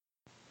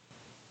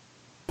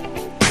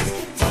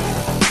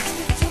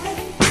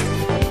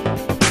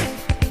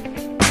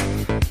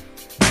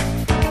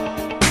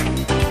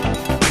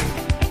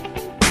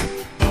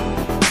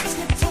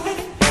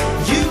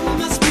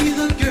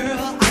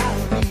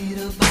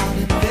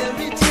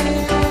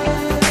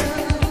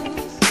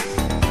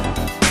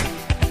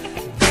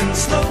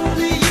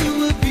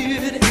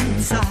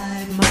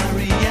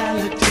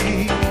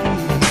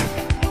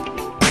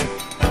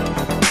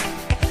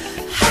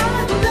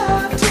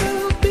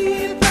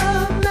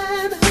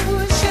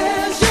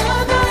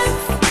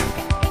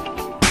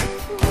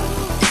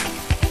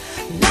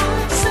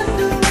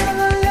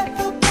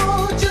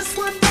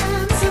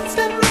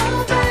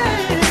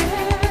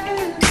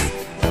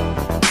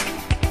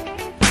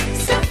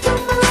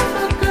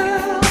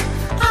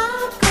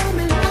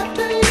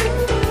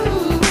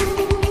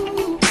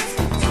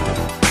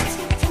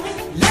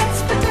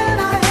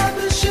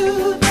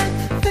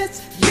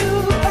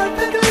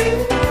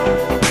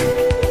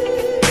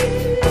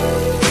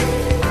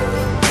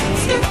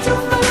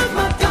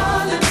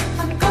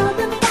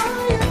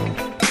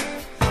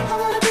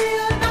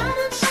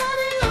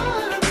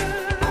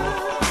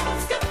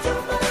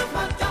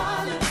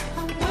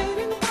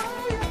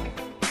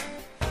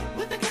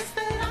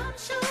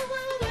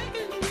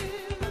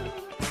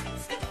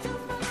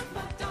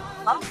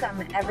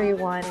Welcome,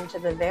 everyone, to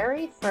the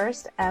very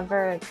first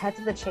ever Cut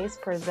to the Chase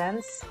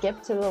presents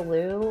Skip to the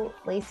Lou,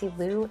 Lacey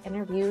Lou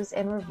Interviews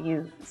and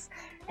Reviews.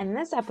 In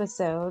this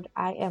episode,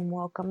 I am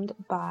welcomed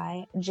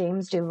by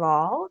James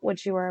Duval,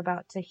 which you are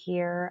about to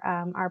hear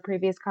our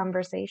previous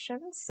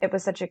conversations. It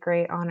was such a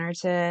great honor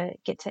to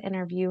get to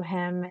interview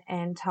him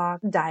and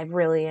dive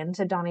really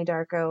into Donnie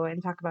Darko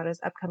and talk about his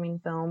upcoming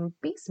film,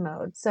 Beast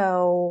Mode.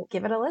 So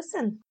give it a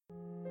listen.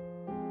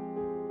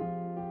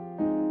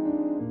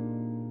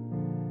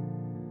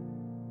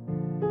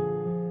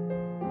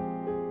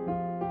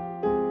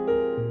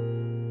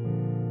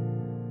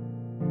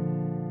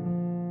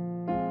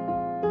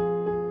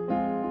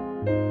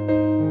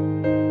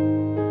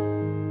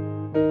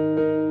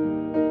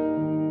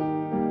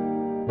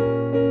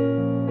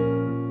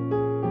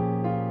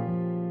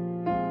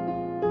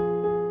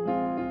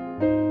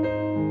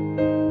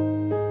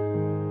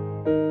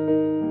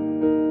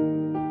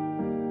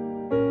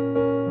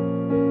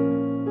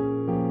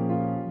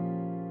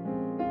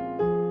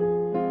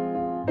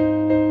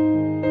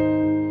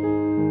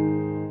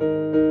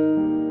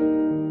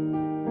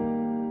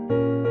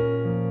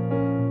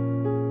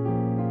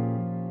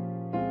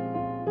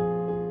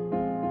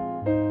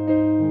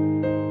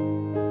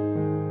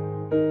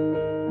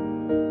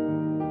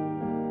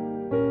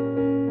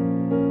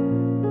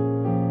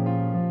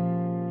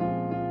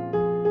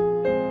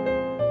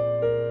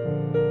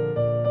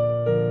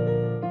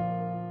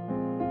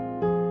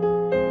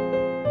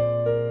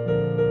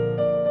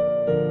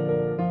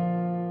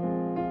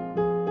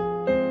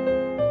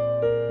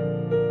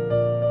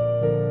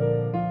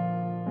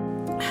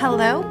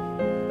 Hello?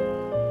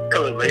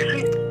 Hello,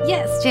 Lacey?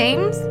 Yes,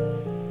 James?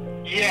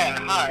 Yeah,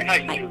 hi. How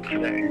you doing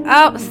today?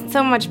 Oh,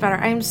 so much better.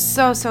 I'm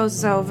so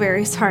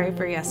very sorry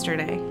for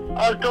yesterday.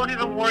 Don't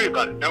even worry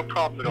about it. No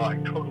problem at all. I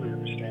totally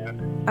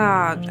understand.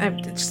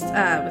 I'm just, with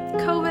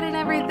COVID and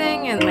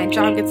everything, and my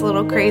job gets a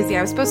little crazy.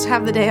 I was supposed to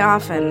have the day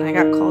off, and I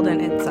got called in.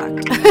 It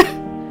sucked.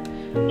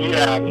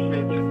 Yeah,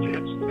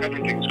 it's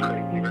everything's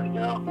crazy right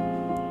now.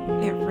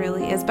 It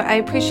really is, but I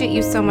appreciate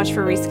you so much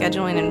for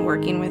rescheduling and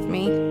working with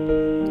me.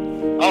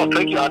 Oh,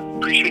 thank you. I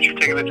appreciate you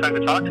taking the time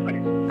to talk to me.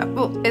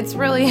 Well, it's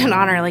really an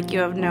honor, like you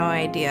have no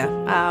idea.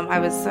 I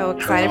was so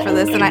excited for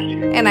this, and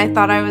I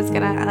thought I was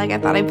gonna, I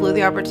thought I blew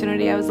the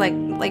opportunity. I was like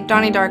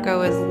Donnie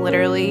Darko is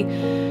literally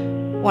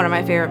one of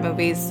my favorite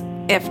movies.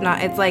 If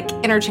not, it's like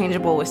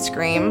interchangeable with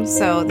Scream.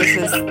 So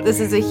this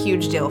is a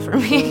huge deal for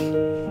me.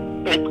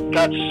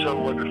 That's so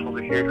wonderful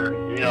to hear.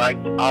 You know,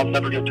 I'll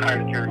never get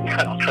tired of hearing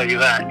that. I'll tell you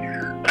that.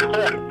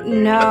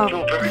 No. I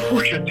feel very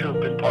fortunate to have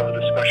been part of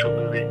this special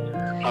movie.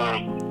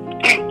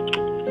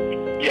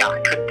 Yeah,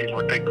 I couldn't be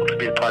more thankful to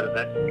be a part of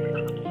it.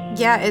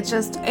 Yeah, it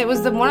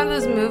was one of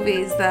those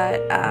movies that,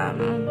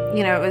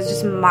 it was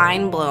just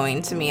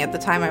mind-blowing to me at the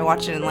time I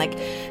watched it, and, like,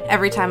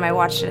 every time I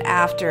watched it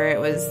after, it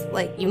was,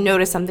 like, you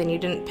notice something you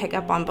didn't pick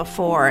up on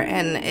before,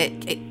 and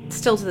it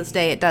still to this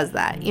day, it does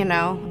that, you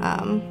know?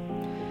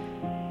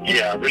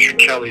 Yeah, Richard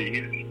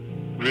Kelly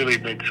really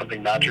made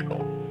something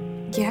magical.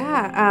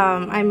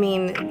 Yeah, I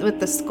mean,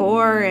 with the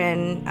score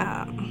and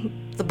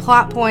the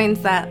plot points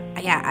that,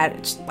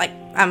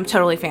 I'm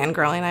totally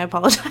fangirling. I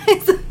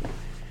apologize.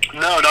 No,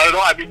 not at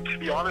all. I mean, to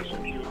be honest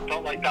with you, it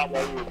felt like that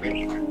while we were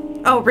making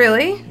it. Oh,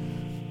 really?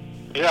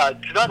 Yeah,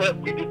 it's not that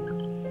we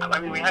didn't.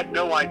 I mean, we had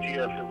no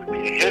idea if it would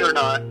be a hit or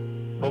not,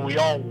 but we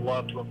all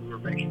loved what we were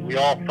making. We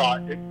all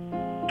thought it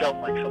felt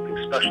like something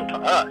special to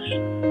us.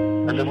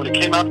 And then when it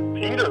came out in the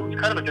theater, it was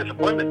kind of a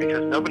disappointment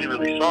because nobody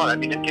really saw it. I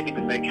mean, it didn't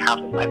even make I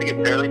think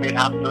it barely made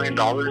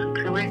 $500,000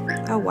 in 2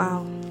 weeks. Oh,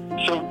 wow.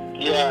 So,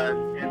 yeah,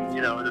 and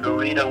in an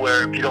arena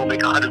where if you don't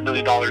make $100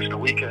 million in a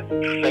weekend,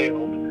 you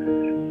failed.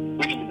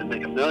 We didn't even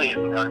make $1 million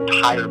in our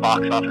entire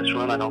box office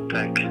run, I don't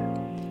think.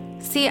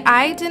 See,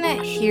 I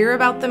didn't hear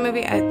about the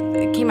movie.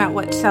 It came out,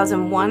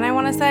 2001, I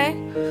want to say?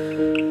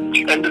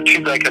 End of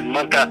like a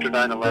month after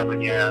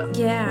 9/11, yeah.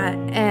 Yeah,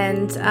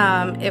 and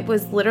it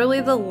was literally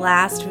the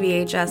last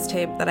VHS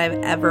tape that I've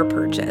ever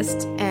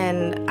purchased.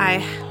 And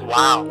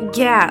Wow.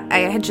 Yeah, I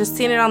had just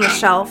seen it on the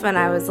shelf, and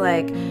I was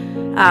like, There's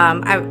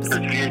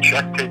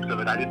VHS tapes of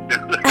it, I didn't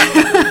know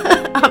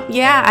that.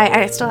 Yeah,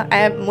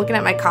 I'm looking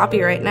at my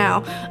copy right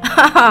now.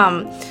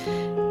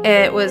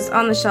 It was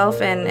on the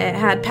shelf, and it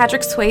had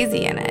Patrick Swayze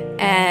in it.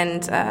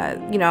 And,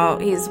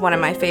 he's one of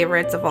my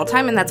favorites of all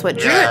time, and that's what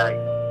drew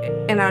it.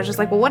 And I was just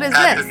like, well, what is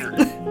this?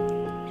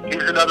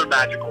 He's another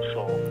magical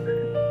soul.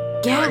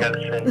 Yeah. I gotta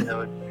say,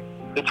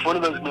 it's one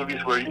of those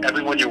movies where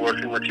everyone you're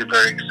working with, you're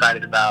very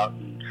excited about.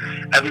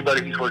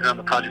 Everybody who's working on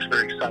the project's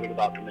very excited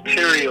about the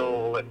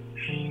material. And,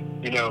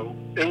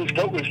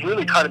 what was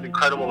really kind of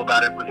incredible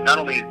about it was not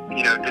only,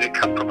 did it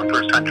come from a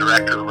first-time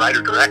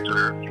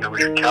writer-director,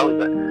 Richard Kelly,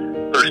 but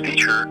first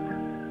feature,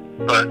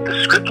 but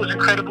the script was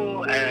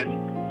incredible,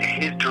 and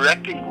his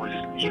directing was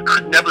you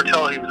could never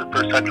tell he was a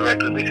first-time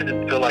director. At least it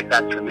didn't feel like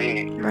that to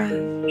me.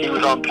 Right. He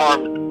was on par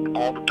with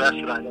all the best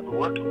that I'd ever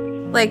worked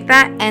with. Like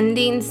that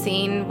ending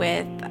scene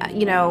with,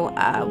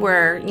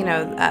 where,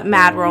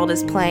 Mad World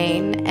is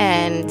playing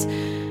and,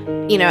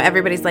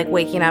 everybody's like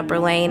waking up or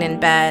laying in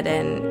bed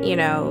and,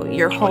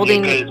 you're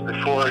holding... 28 days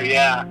before,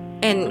 yeah.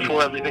 And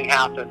before everything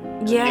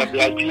happened. Yeah. You have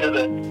the idea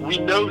that we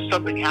know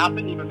something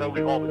happened even though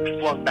we've all been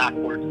flung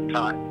backwards in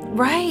time.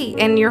 Right.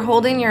 And you're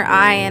holding your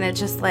eye and it's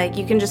just like,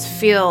 you can just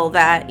feel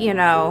that,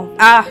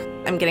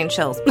 I'm getting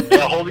chills.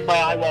 Yeah, holding my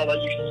eye while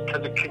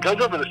because it goes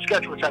over the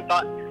sketch, which I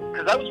thought,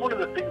 because that was one of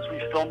the things we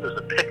filmed as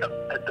a pickup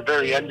at the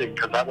very ending,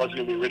 because that wasn't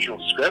in the original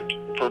script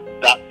for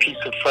that piece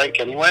of Frank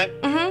anyway.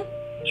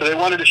 Mm-hmm. So they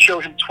wanted to show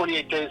him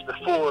 28 days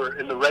before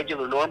in the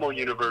regular normal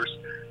universe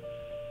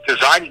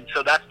designing,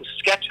 so that's the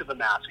sketch of the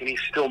mask, and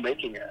he's still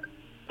making it.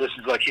 This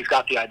is like he's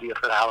got the idea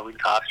for the Halloween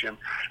costume,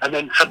 and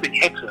then something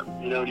hits him,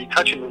 and he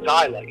touches his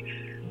eye, like,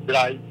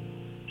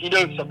 he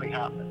knows something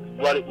happened.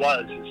 What it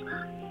was is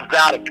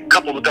that,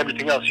 coupled with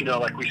everything else,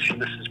 like we see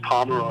Mrs.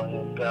 Pomeroy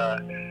and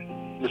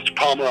Mr.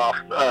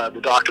 Pomeroff,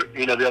 the doctor,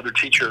 the other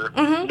teacher,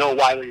 mm-hmm. Noah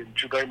Wiley and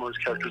Drew Barrymore's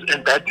characters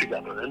in bed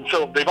together, and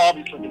so they've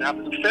obviously been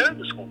having an affair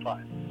this whole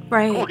time.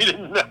 Right. We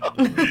didn't know.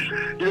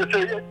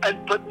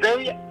 But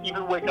they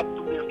even wake up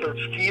from the affair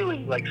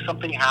feeling like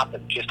something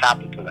just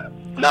happened to them.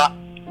 Not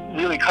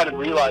really kind of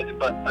realizing,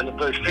 but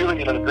they're feeling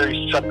it on a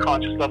very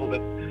subconscious level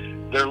that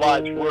their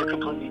lives were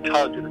completely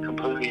tugged in a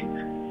completely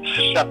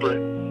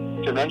separate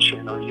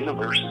dimension or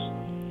universe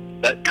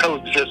that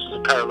coexists as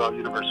a parallel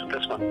universe with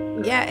this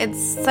one. Yeah,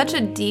 it's such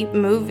a deep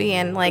movie,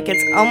 and like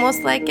it's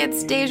almost like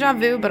it's deja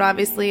vu, but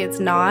obviously it's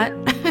not.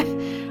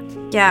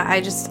 Yeah,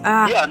 I just...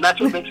 Yeah, and that's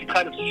what makes it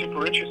kind of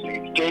super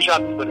interesting. It's deja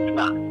vu, but it's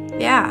not.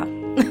 Yeah.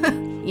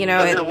 In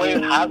a way,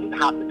 it hasn't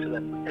happened to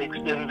them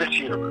in this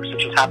universe. It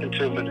just happened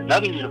to them in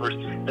another universe,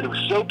 and it was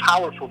so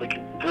powerful they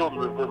can feel the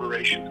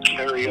reverberations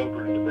carry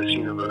over into this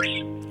universe.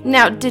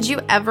 Now, did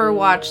you ever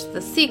watch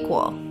the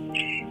sequel?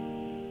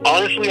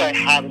 Honestly, I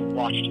haven't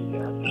watched it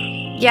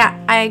yet. Yeah,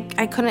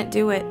 I couldn't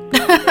do it.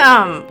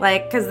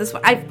 Because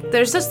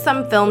there's just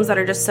some films that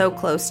are just so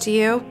close to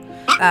you.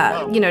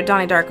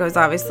 Donnie Darko is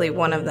obviously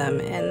one of them,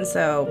 and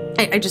so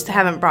I just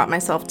haven't brought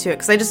myself to it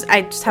because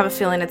I just have a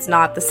feeling it's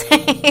not the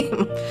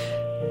same.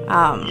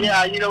 Yeah,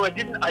 I didn't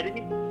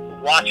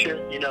watch it.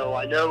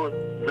 I know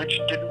Rich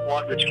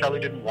Kelly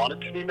didn't want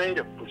it to be made.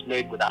 It was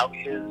made without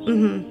his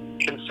mm-hmm.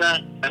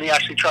 consent, and he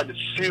actually tried to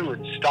sue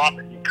and stop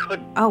it. He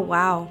couldn't. Oh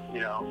wow.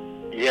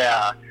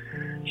 Yeah.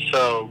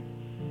 So,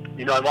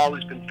 I've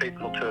always been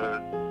faithful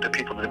to the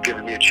people that have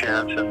given me a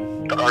chance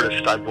and the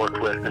artists I've worked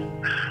with,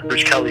 and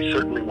Rich Kelly's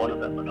certainly one of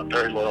them, and I'm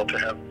very loyal to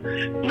him.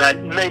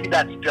 And maybe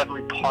that's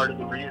definitely part of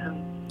the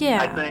reason.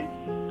 Yeah. I think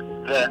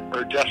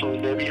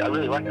I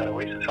really like that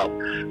Oasis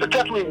album, but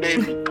definitely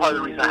maybe part of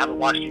the reason I haven't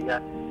watched it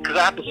yet, because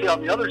I have to say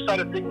on the other side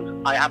of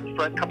things, I have a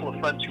couple of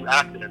friends who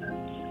acted in it,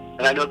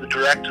 and I know the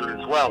director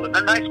as well, and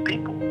they're nice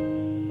people.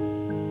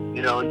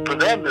 And for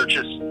them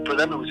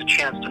it was a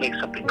chance to make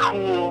something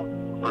cool,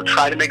 or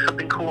try to make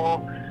something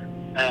cool,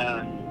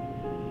 and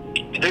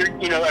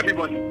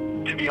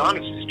everyone, to be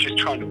honest, is just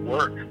trying to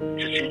work.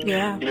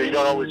 Yeah. You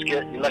don't always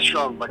get, unless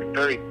you're on like a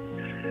very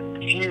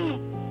few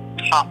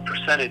top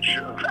percentage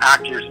of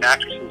actors and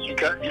actresses, you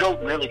don't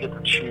really get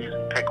to choose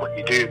and pick what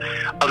you do,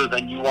 other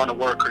than you want to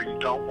work or you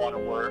don't want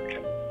to work.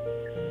 And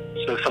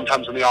so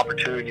sometimes when the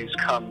opportunities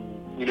come,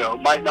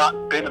 it might not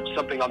have been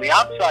something on the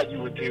outside you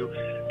would do,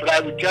 but I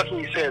would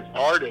definitely say as an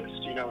artist,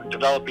 in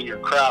developing your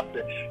craft,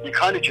 that you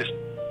kind of just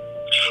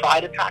try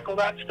to tackle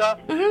that stuff.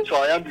 Mm-hmm. So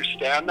I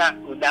understand that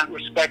in that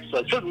respect. So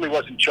I certainly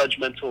wasn't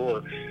judgmental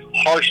or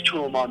harsh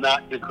to him on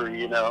that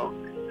degree, And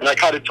I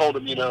kind of told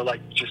him,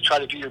 just try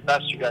to do your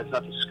best, you guys,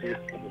 not to screw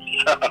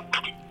this up.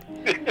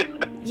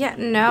 Yeah,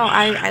 no,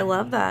 I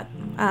love that.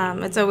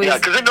 It's always... Yeah,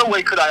 because in no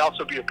way could I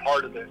also be a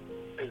part of it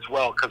as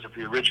well because of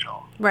the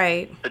original.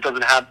 Right. It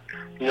doesn't have,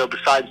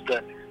 besides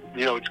the,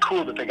 it's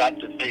cool that they got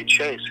Danae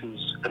Chase,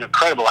 who's an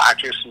incredible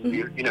actress, and,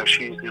 mm-hmm.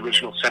 She's the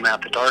original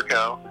Samantha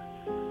Darko.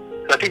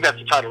 I think that's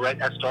the title, right?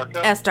 S.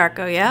 Darko? S.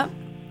 Darko, yeah.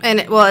 And,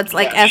 it's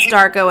like S.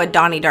 Darko, a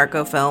Donnie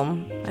Darko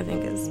film, I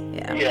think is,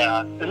 yeah.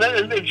 Yeah, and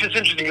it's just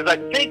interesting, because I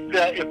think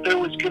that if there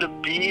was going to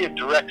be a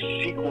direct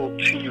sequel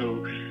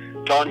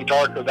to Donnie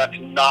Darko, that's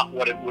not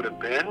what it would have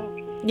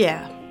been.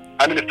 Yeah.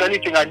 I mean, if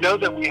anything, I know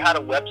that we had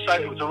a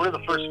website. It was one of the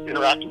first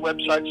interactive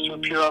websites to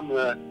appear on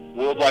the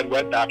World Wide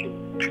Web back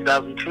in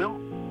 2002.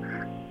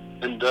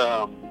 And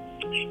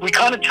we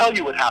kind of tell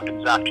you what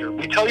happens after.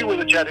 We tell you where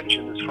the jet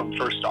engine is from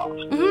first off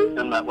mm-hmm.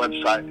 in that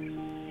website.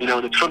 And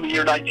it's from the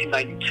year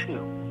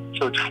 1992.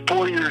 So it's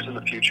 4 years in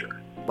the future.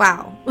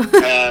 Wow.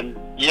 And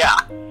yeah.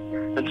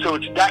 And so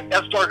it's that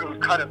S. Darko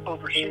kind of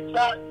overshoots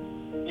that.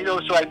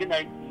 So I think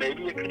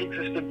maybe it could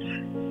exist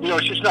in,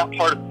 it's just not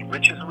part of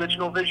Rich's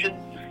original vision.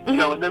 Mm-hmm.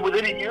 And then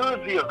within a year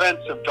of the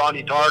events of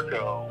Donnie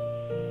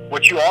Darko,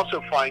 what you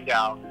also find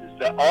out is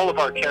that all of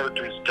our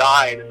characters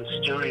died in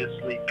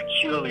mysteriously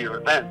peculiar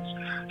events,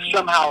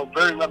 somehow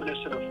very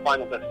reminiscent of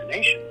Final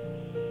Destination.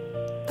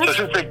 So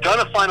since they've done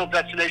a Final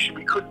Destination,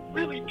 we couldn't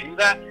really do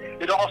that.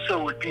 it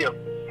also would be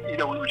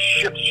we would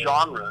shift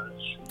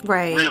genres,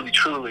 right? Really,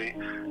 truly,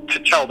 to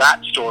tell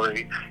that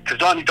story, because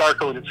Donnie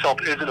Darko in itself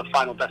isn't a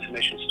Final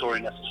Destination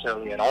story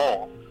necessarily at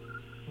all,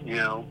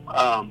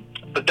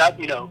 But that,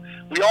 we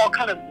all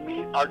kind of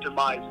meet our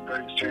demise in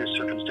very mysterious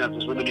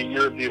circumstances within a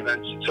year of the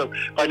events. So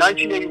by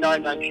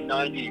 1989,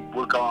 1990,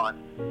 we're gone.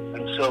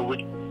 And so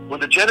when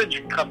the jet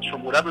engine comes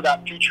from whatever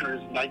that future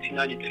is in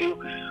 1992,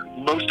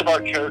 most of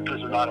our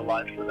characters are not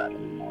alive for that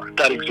anymore.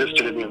 That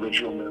existed in the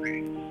original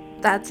movie.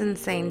 That's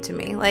insane to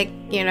me. Like,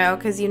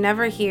 because you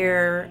never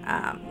hear,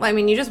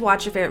 you just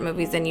watch your favorite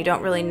movies and you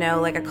don't really know,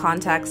 like, a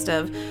context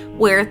of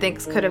where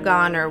things could have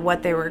gone or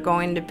what they were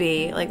going to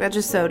be. Like, that's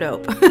just so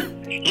dope.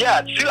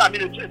 Yeah,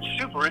 it's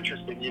super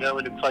interesting,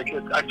 and it's like,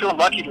 I feel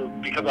lucky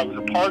because I was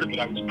a part of it.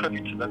 I was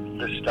privy to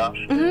this stuff.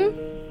 Mm-hmm.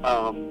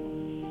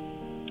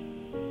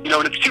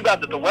 And it's too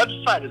bad that the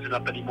website isn't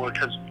up anymore,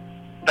 because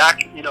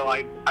back,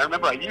 I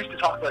remember I used to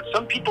talk about,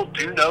 some people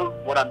do know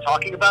what I'm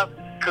talking about,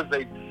 because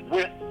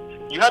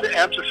you had to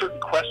answer certain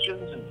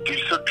questions and do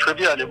certain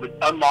trivia, and it would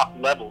unlock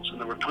levels, and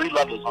there were 3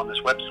 levels on this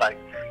website,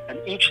 and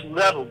each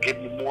level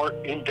gave you more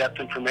in-depth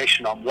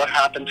information on what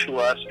happened to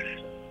us.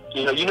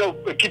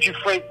 It gives you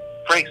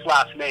Frank's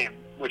last name,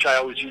 which I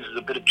always use as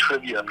a bit of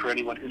trivia for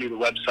anyone who knew the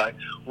website.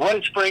 What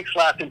is Frank's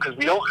last name? Because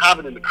we don't have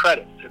it in the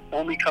credits. It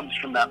only comes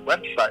from that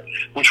website,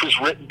 which was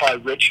written by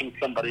Rich and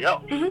somebody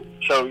else. Mm-hmm.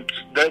 So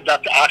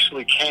that's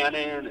actually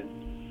canon.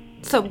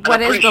 So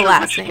what is the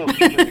last name?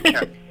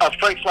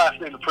 Frank's last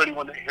name, for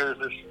anyone that hears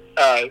this,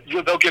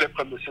 they'll get it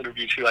from this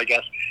interview too, I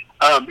guess.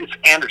 It's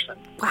Anderson.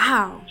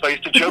 Wow. So I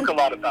used to joke a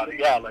lot about it.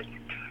 Yeah, like,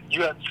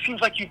 it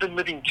seems like you've been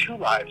living 2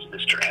 lives,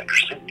 Mr.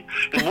 Anderson.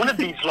 In one of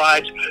these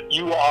lives,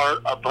 you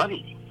are a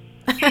bunny,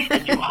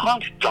 and you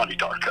haunt Donnie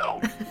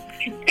Darko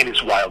in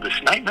his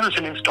wildest nightmares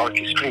and his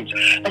darkest dreams.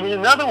 And in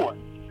another one,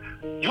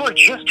 you are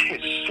just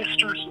his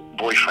sister's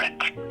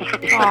boyfriend.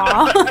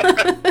 Aww.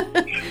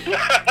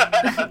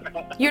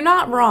 You're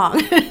not wrong.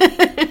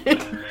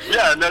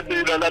 Yeah, and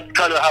that's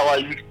kind of how I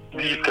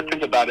used to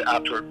think about it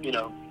after,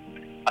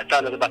 I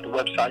found out about the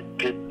website,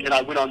 and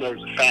I went on there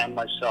as a fan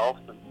myself,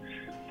 and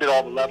did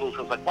all the levels.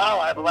 I was like, wow,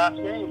 I have a last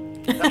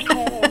name. That's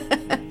cool.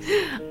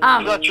 It's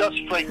not just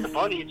Frank the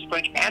Bunny, it's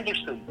Frank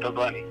Anderson the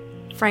Bunny.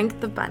 Frank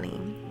the Bunny.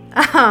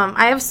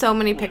 I have so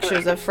many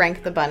pictures of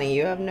Frank the Bunny.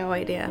 You have no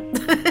idea.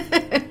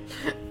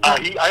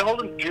 I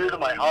hold him dear to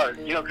my heart,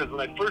 because when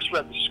I first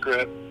read the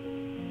script,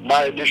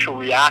 my initial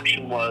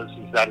reaction was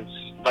that it's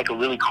like a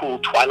really cool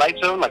Twilight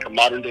Zone, like a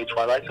modern-day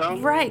Twilight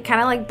Zone. Right, kind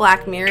of like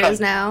Black Mirror is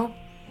now.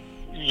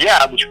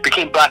 Yeah, which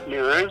became Black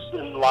Mirrors in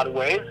a lot of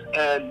ways.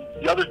 And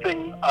the other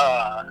thing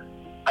I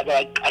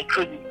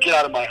couldn't get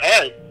out of my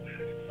head,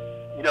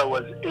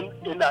 was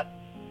in that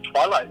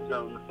Twilight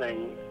Zone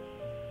thing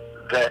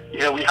that,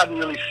 we hadn't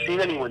really seen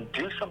anyone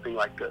do something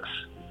like this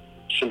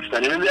since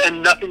then.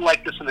 And nothing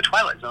like this in the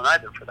Twilight Zone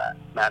either, for that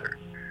matter.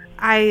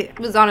 I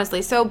was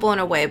honestly so blown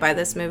away by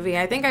this movie.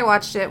 I think I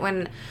watched it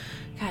when,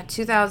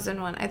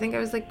 2001. I think I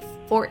was like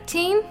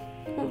 14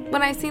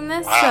 when I seen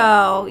this.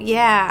 Wow. So,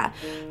 yeah.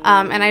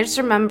 And I just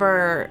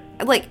remember,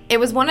 like, it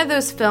was one of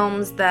those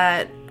films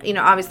that,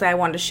 obviously I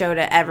wanted to show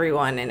to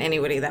everyone and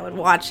anybody that would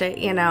watch it,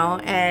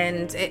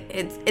 and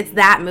it's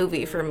that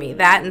movie for me,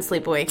 that and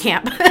Sleepaway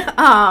Camp.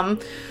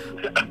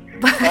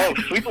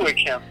 Sleepaway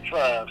Camp.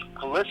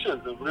 Felissa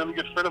is a really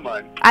good friend of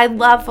mine. I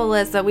love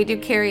Felissa. We do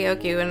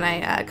karaoke when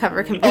I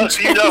cover conventions. Oh,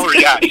 so you know her,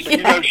 yeah. So yes. You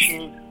know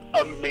she's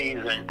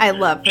amazing. I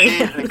love her. She's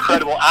an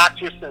incredible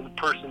actress and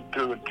person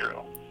through and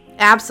through.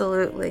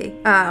 Absolutely.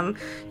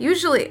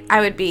 Usually I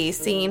would be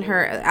seeing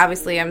her.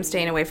 Obviously, I'm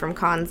staying away from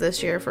cons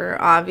this year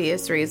for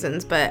obvious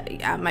reasons, but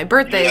my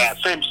birthday... Yeah,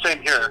 same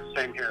here.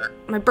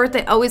 My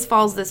birthday always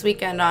falls this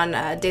weekend on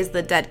Days of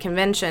the Dead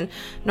convention.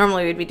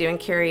 Normally we'd be doing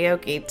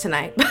karaoke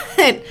tonight,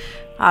 but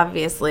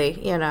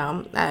obviously,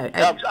 I'm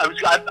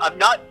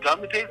not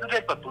done with Days of the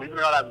Dead, but believe it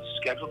or not, I was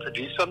scheduled to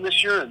do some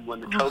this year, and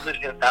when the COVID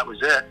hit, that was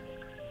it.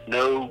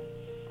 No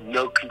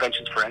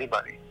conventions for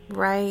anybody.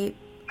 Right.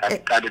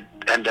 That'd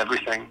end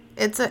everything.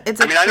 It's a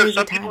I know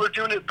some time. people are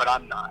doing it, but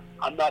I'm not.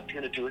 I'm not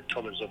going to do it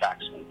until there's a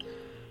vaccine.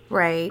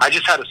 Right. I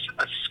just had a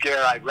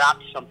scare. I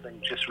wrapped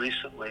something just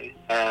recently,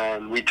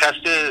 and we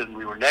tested, and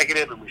we were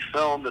negative, and we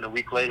filmed, and a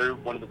week later,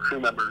 one of the crew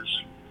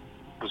members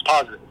was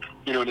positive.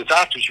 And as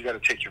actors, you got to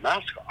take your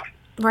mask off.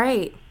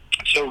 Right.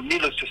 So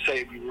needless to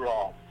say, we were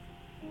all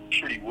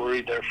pretty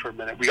worried there for a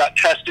minute. We got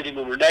tested, and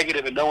we were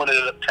negative, and no one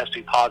ended up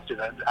testing positive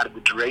out of the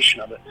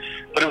duration of it.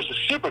 But it was a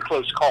super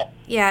close call.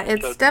 Yeah,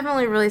 it's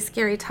definitely really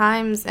scary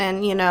times,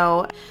 and,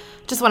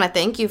 just want to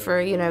thank you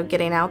for,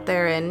 getting out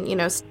there and,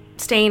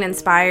 staying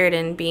inspired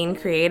and being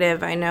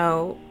creative. I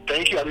know.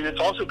 Thank you.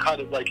 It's also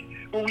kind of like,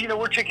 well,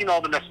 we're taking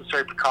all the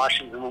necessary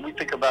precautions, and when we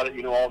think about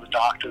it, all the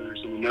doctors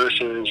and the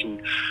nurses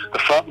and the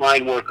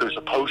frontline workers,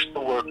 the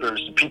postal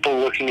workers, the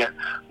people working at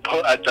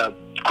the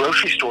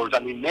grocery stores,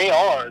 they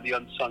are the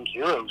unsung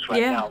heroes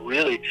right now,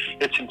 really.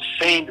 It's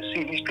insane to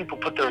see these people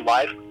put their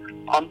life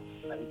on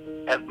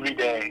every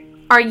day.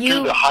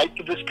 Through the height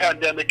of this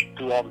pandemic,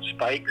 through all the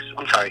spikes.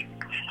 I'm sorry.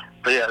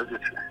 But yeah,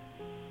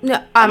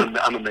 No,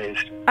 I'm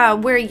amazed.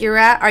 Where you're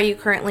at, are you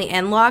currently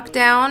in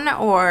lockdown,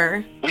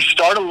 or? We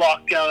start a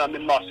lockdown. I'm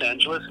in Los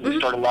Angeles, and we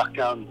start a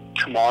lockdown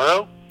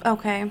tomorrow.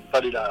 Okay.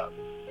 But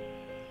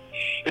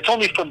it's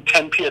only from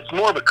 10 p.m. It's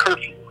more of a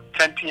curfew,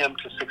 10 p.m.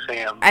 to 6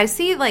 a.m. I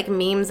see, like,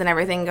 memes and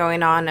everything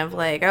going on of,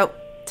 like,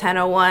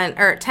 10:01,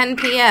 or 10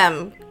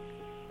 p.m.,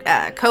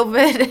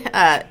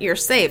 COVID, you're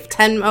safe,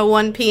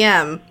 10:01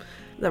 p.m.,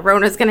 the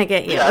Rona's gonna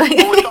get you.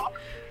 Yeah,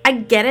 I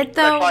get it,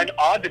 though. What I find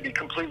odd, to be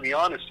completely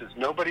honest, is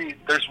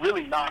there's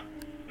really not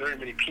very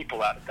many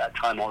people out at that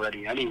time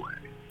already anyway.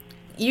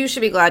 You should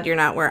be glad you're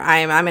not where I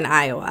am. I'm in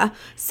Iowa.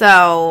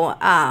 So,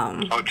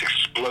 it's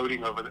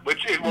exploding over there.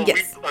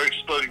 Yes. We are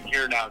exploding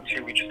here now,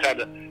 too. We just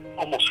had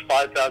almost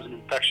 5,000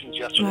 infections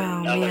yesterday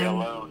in LA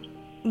alone.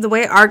 The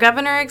way our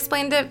governor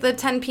explained it, the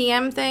 10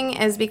 p.m. thing,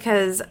 is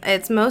because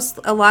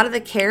a lot of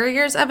the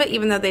carriers of it,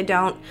 even though they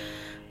don't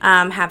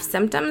have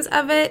symptoms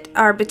of it,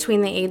 are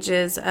between the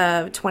ages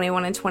of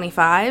 21 and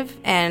 25,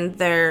 and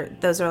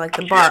those are like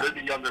the bar. There's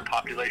a younger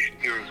population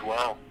here as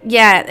well.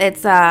 Yeah,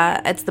 it's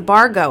the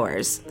bar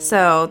goers.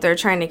 So they're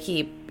trying to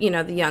keep,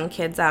 the young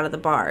kids out of the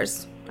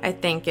bars, I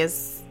think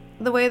is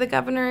the way the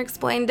governor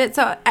explained it.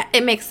 So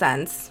it makes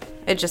sense.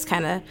 It just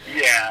kind of...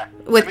 Yeah.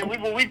 We've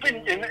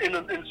been,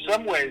 in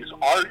some ways,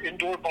 our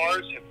indoor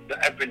bars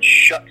have been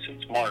shut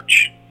since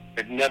March.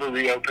 They've never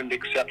reopened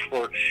except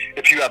for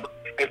if you have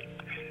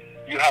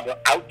an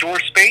outdoor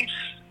space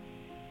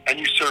and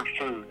you serve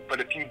food. But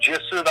if you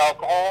just serve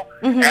alcohol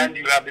and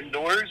you have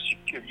indoors,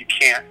 you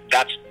can't.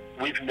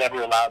 We've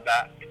never allowed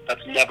that.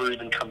 That's never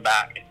even come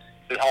back.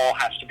 It all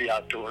has to be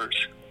outdoors.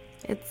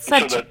 So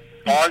the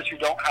bars who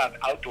don't have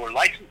outdoor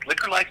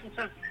liquor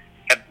licenses,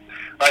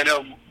 I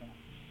know,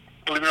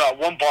 believe it or not,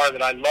 one bar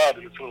that I love,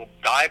 and it's a little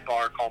dive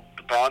bar called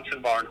the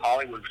Bronson Bar in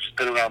Hollywood, which has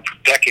been around for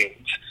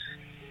decades.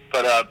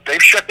 But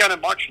they've shut down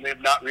in March, and they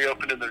have not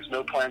reopened, and there's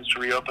no plans to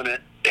reopen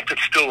it if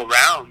it's still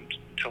around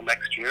until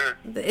next year.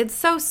 It's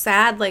so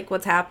sad, like,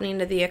 what's happening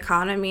to the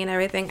economy and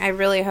everything. I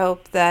really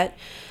hope that,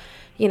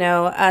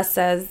 us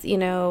as,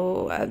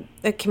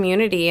 a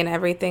community and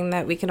everything,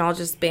 that we can all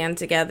just band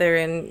together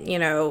and,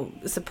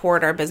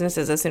 support our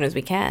businesses as soon as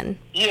we can.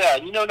 Yeah,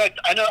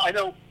 I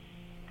know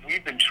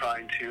we've been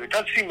trying to. It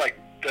does seem like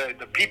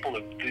the people,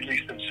 at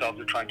least themselves,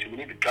 are trying to. We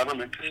need the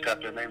government to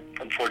step in. They,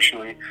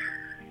 unfortunately,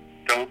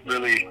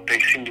 they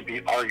seem to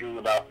be arguing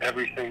about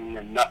everything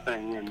and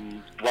nothing,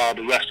 and while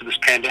the rest of this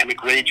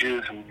pandemic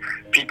rages, and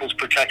people's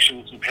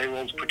protections and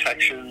payrolls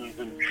protections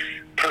and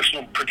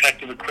personal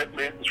protective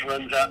equipment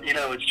runs out,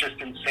 it's just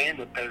insane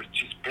that there's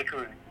just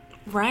bickering.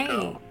 Right.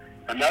 So,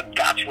 and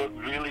that's what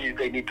really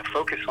they need to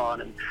focus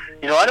on. And,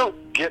 I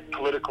don't get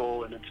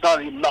political, and it's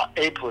not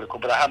apolitical,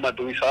 but I have my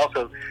beliefs. I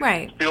also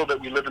feel that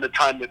we live in a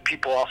time that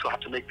people also have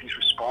to make these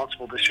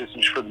responsible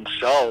decisions for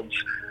themselves,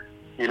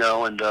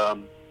 and,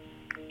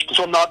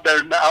 so I'm not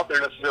out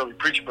there necessarily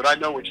preaching, but I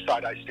know which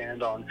side I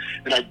stand on,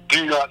 and I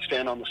do not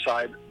stand on the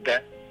side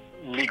that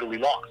legally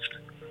lost.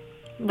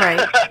 Right.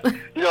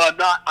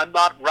 I'm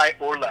not right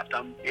or left.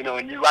 I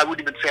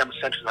wouldn't even say I'm a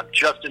centrist. I'm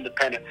just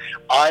independent.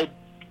 I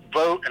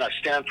vote and I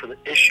stand for the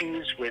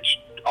issues which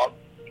are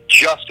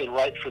just and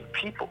right for the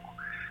people.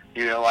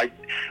 And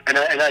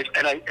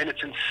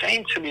it's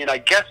insane to me, and I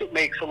guess it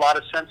makes a lot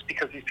of sense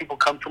because these people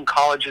come from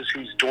colleges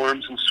whose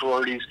dorms and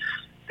sororities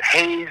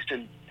hazed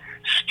and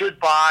stood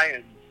by,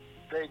 and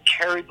they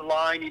carried the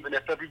line even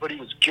if everybody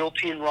was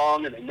guilty and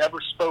wrong, and they never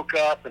spoke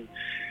up. And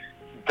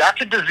that's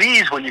a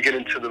disease when you get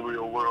into the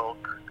real world.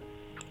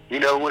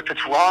 If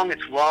it's wrong,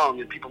 it's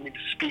wrong, and people need to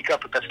speak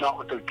up, but that's not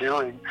what they're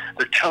doing.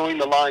 They're towing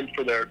the line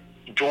for their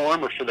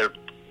dorm or for their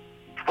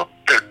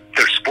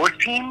sports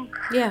team.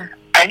 Yeah.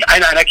 And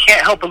I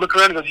can't help but look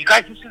around and go, you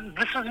guys, this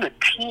isn't a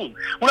team.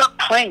 We're not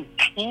playing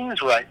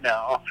teams right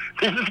now.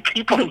 This is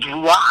people's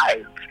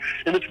lives.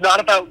 And it's not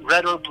about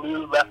red or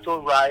blue, left or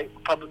right,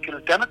 Republican or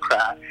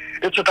Democrat.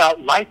 It's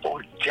about life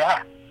or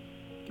death.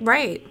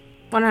 Right.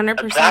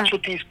 100%. That's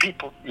what these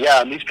people,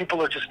 and these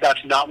people are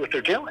that's not what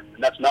they're doing.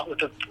 And that's not what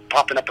they're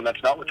popping up, and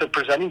that's not what they're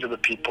presenting to the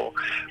people.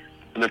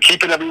 And they're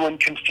keeping everyone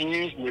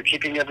confused, and they're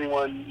keeping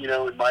everyone,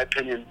 in my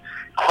opinion,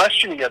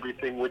 questioning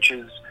everything, which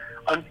is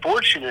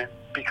unfortunate.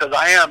 Because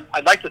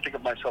I'd like to think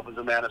of myself as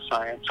a man of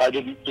science. I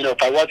didn't,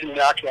 if I wasn't an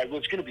actor, I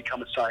was going to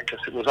become a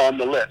scientist. It was on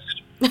the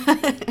list.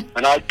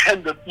 And I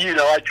tend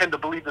to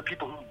believe that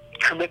people who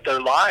commit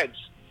their lives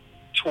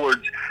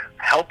towards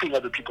helping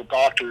other people,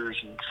 doctors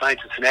and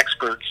scientists and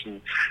experts, and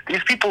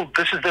these people,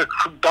 this is their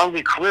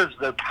only career,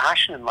 their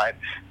passion in life,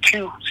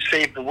 to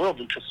save the world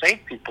and to save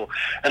people.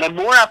 And I'm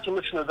more apt to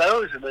listen to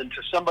those than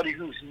to somebody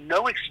who's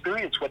no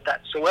experience with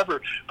that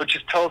whatsoever, but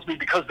just tells me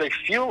because they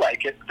feel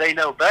like it, they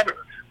know better.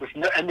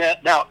 And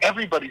now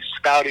everybody's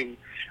spouting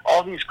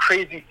all these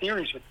crazy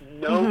theories with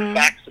no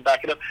facts to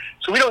back it up.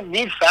 So we don't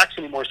need facts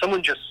anymore.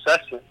 Someone just says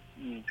it,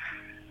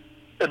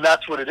 and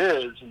that's what it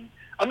is. And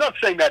I'm not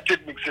saying that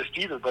didn't exist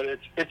either, but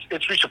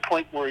it's reached a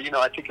point where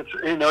I think it's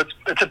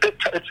a bit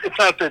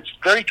it's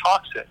very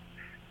toxic.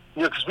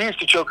 Because we used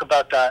to joke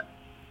about that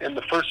in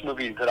the first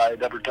movie that I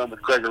had ever done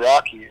with Greg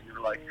Araki, and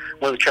like,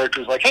 one of the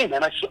characters like, hey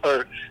man,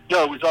 or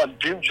no, it was on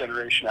Doom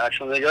Generation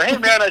actually. And they go, hey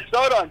man, I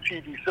saw it on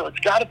TV, so it's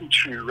got to be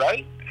true,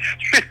 right?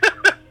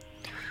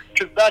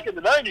 Because back in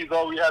the 90s,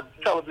 all we had was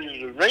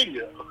television and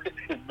radio.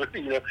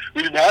 You know,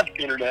 we didn't have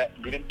internet,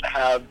 we didn't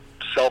have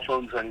cell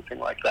phones or anything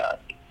like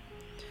that.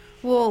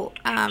 Well,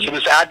 so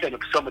this advent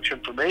of so much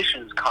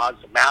information has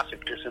caused a massive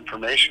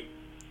disinformation.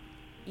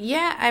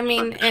 Yeah, I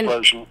mean,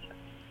 and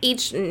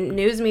each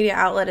news media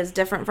outlet is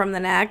different from the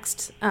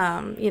next,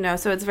 you know,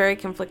 so it's very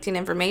conflicting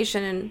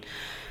information.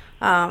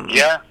 And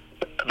yeah,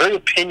 very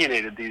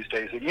opinionated these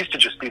days. It used to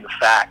just be the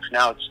facts.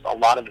 Now it's a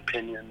lot of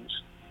opinions.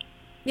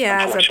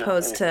 Yeah, as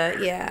opposed to,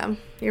 yeah,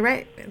 you're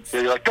right.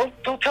 You're like,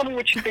 don't tell me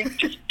what you think.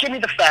 Just give me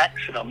the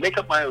facts, and I'll make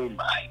up my own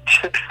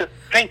mind.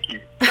 Thank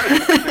you.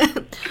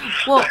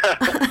 Well,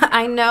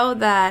 I know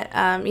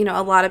that, you know,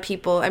 a lot of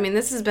people, I mean,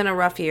 this has been a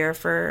rough year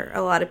for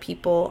a lot of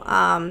people,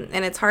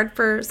 and it's hard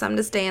for some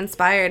to stay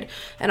inspired,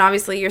 and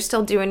obviously you're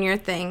still doing your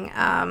thing.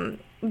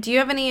 Do you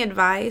have any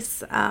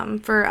advice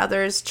for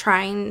others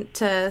trying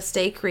to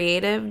stay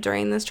creative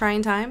during this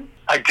trying time?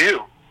 I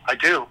do,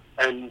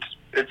 and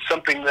it's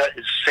something that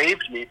has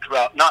saved me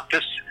throughout not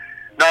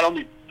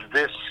only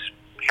this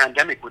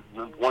pandemic with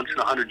the once in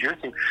 100-year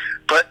thing,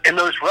 but in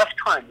those rough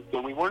times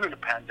when we weren't in a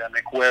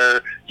pandemic,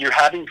 where you're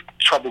having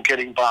trouble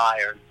getting by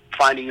or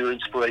finding your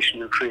inspiration,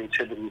 your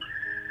creativity.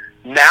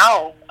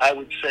 Now, I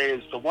would say,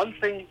 is the one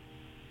thing,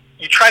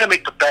 you try to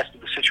make the best of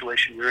the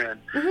situation you're in.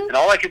 Mm-hmm. And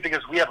all I can think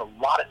is we have a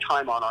lot of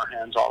time on our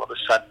hands all of a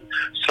sudden.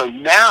 So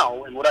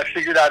now, and what I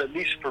figured out, at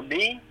least for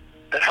me,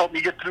 that helped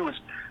me get through is,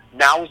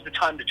 now is the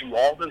time to do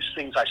all those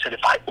things I said, if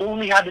I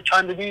only had the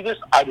time to do this,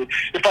 I would.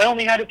 If I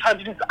only had the time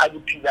to do this, I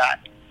would do that.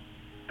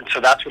 And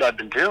so that's what I've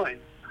been doing.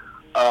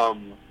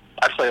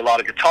 I play a lot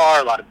of guitar,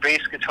 a lot of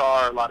bass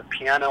guitar, a lot of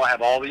piano. I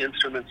have all the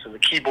instruments and the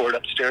keyboard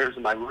upstairs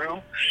in my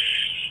room.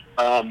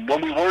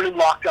 When we weren't in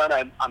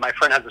lockdown, my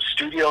friend has a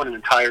studio and an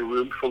entire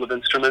room full of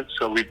instruments,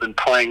 so we've been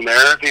playing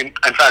there. In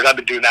fact, I've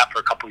been doing that for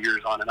a couple of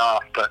years on and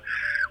off. But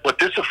what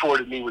this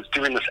afforded me was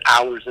doing this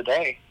hours a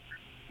day,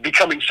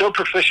 becoming so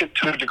proficient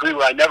to a degree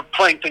where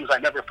playing things I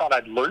never thought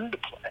I'd learn to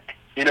play.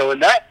 You know,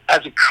 and that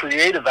as a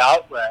creative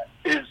outlet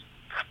is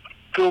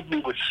filled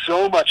me with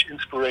so much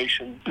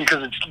inspiration,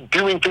 because it's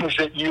doing things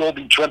that you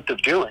only dreamt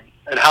of doing.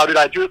 And how did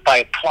I do it? By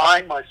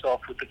applying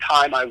myself with the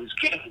time I was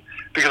given.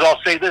 Because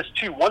I'll say this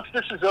too, once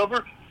this is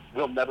over,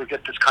 we'll never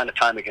get this kind of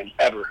time again,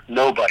 ever.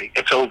 Nobody.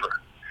 It's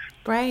over.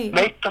 Right.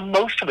 Make the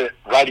most of it.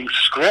 Writing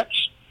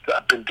scripts.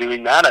 I've been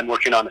doing that. I'm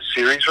working on a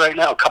series right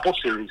now, a couple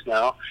series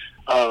now.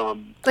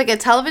 Like a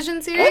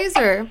television series,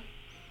 or?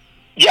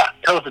 Yeah,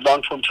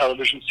 long-form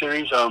television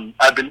series. I'm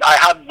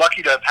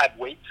lucky to have had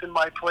weights in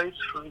my place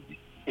for,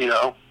 you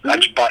know, I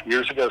just bought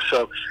years ago.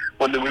 So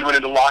when we went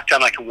into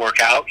lockdown, I can work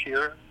out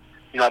here.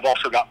 You know, I've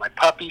also got my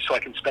puppy, so I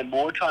can spend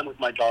more time with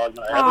my dog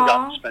than I ever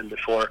got to spend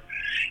before.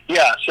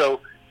 Yeah,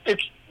 so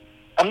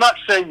I'm not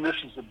saying this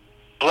is a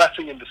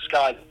blessing in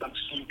disguise.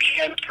 You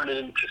can turn it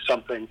into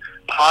something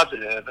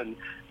positive. And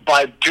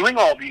by doing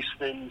all these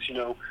things, you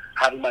know,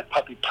 having my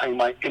puppy, playing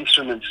my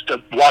instruments,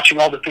 watching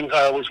all the things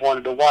I always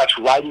wanted to watch,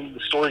 writing the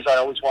stories I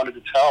always wanted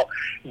to tell,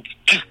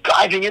 just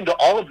diving into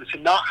all of this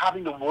and not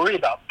having to worry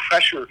about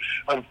pressure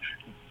of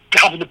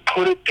having to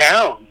put it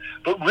down.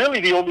 But really,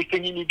 the only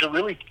thing you need to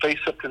really face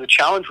up to the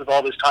challenge with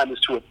all this time is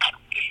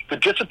the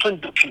discipline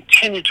to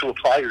continue to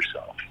apply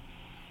yourself.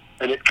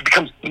 And it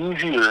becomes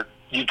easier.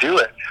 You do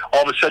it.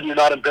 All of a sudden, you're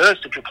not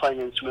embarrassed if you're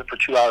playing an instrument for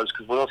 2 hours,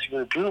 because what else are you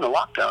going to do in a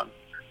lockdown?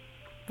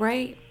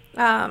 Right.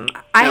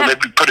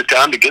 Maybe put it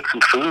down to get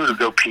some food or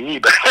go pee,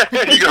 but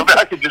you go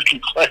back and just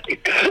keep playing.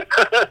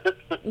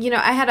 You know,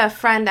 I had a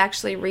friend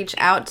actually reach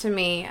out to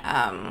me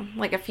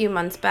like a few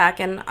months back,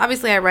 and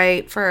obviously I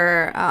write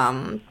for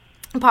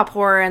Pop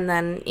Horror and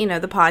then, you know,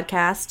 the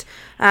podcast,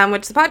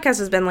 which the podcast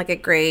has been like a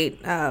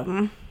great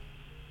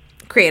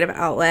creative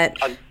outlet.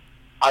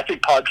 I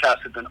think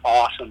podcasts have been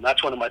awesome.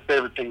 That's one of my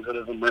favorite things that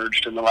have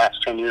emerged in the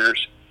last 10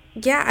 years.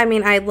 Yeah, I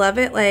mean, I love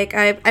it. Like,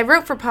 I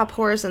wrote for Pop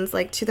Horror since,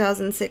 like,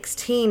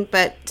 2016,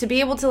 but to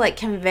be able to, like,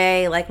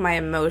 convey, like, my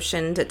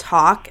emotion to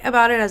talk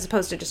about it as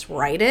opposed to just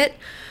write it,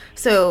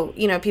 so,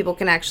 you know, people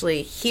can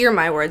actually hear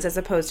my words as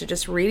opposed to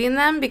just reading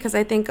them, because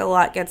I think a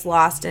lot gets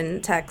lost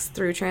in text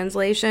through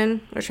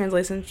translation, or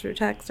translation through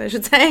text, I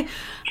should say.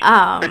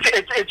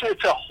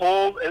 It's a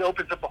whole, it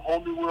opens up a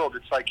whole new world.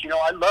 It's like, you know,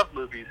 I love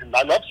movies, and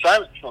I love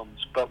silent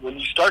films, but when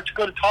you start to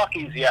go to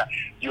talkies, yeah,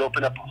 you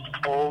open up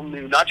a whole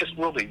new, not just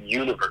world, a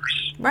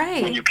universe.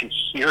 Right. When you can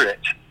hear it.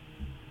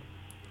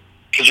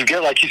 Because you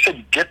get, like you said,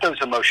 you get those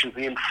emotions,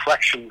 the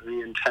inflections,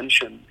 the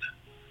intentions,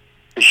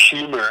 the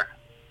humor.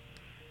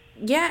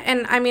 Yeah,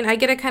 and I mean, I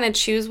get to kind of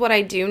choose what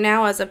I do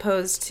now as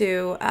opposed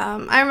to,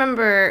 I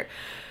remember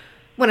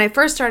when I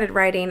first started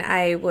writing,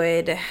 I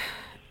would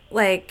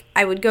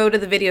go to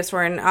the video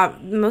store,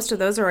 and most of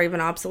those are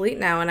even obsolete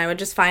now, and I would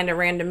just find a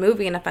random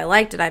movie, and if I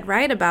liked it, I'd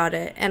write about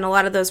it, and a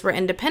lot of those were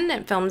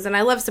independent films, and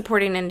I love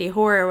supporting indie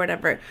horror or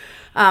whatever,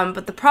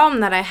 but the problem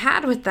that I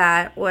had with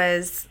that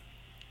was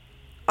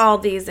all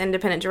these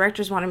independent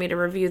directors wanted me to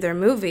review their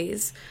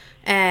movies,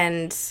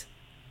 and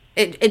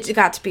it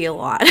got to be a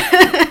lot.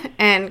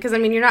 And because, I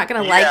mean, you're not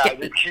going to like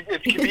it.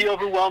 It can be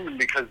overwhelming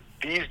because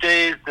these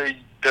days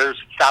there's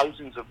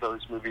thousands of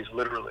those movies,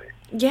 literally.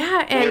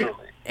 Yeah,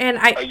 and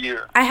a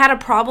year. I had a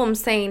problem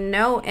saying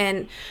no,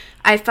 and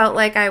I felt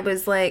like I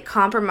was, like,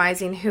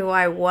 compromising who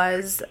I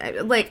was,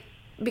 like,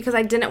 because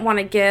I didn't want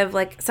to give,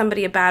 like,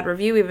 somebody a bad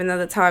review, even though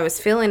that's how I was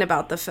feeling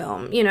about the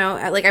film, you know?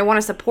 Like, I want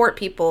to support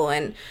people,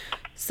 and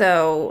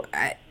so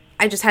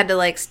I just had to,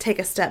 like, take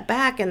a step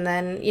back, and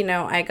then, you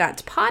know, I got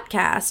to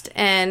podcast,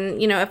 and,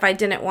 you know, if I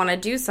didn't want to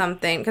do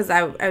something, because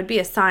I would be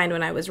assigned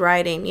when I was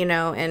writing, you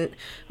know, and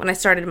when I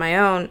started my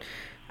own,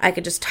 I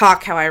could just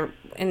talk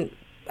and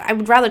I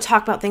would rather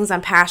talk about things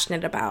I'm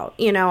passionate about,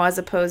 you know, as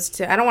opposed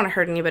to, I don't want to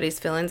hurt anybody's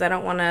feelings, I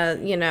don't want to,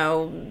 you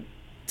know,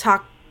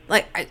 talk,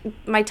 like,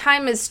 my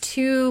time is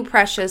too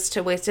precious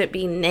to waste it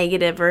being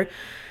negative or,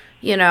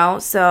 you know,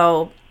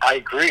 so... I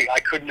agree. I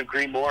couldn't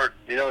agree more.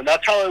 You know, and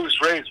that's how I was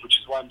raised, which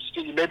is why I'm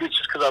still... Maybe it's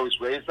just because I was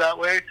raised that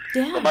way.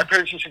 Yeah. But my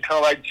parents used to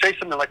tell me, I'd say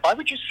something like, why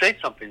would you say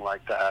something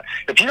like that?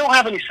 If you don't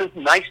have anything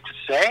nice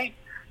to say,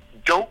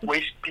 don't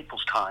waste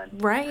people's time.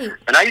 Right.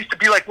 And I used to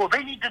be like, well,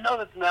 they need to know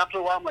that. And after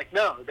a while, I'm like,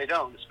 no, they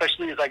don't.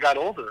 Especially as I got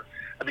older,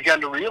 I began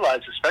to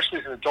realize, especially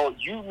as an adult,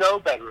 you know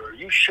better, or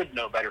you should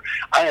know better.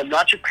 I am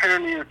not your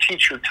parent or your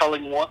teacher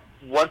telling one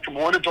from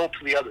one adult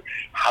to the other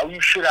how you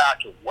should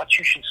act or what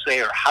you should say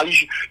or how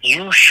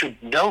you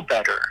should know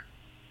better.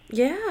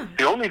 Yeah.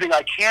 The only thing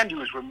I can do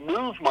is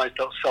remove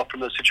myself from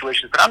those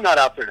situations, but I'm not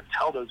out there to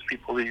tell those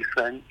people these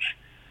things.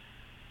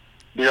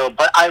 You know,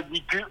 but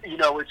we do, you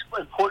know, it's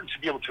important to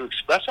be able to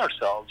express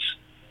ourselves,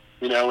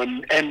 you know,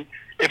 and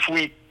if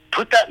we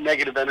put that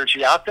negative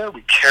energy out there,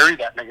 we carry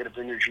that negative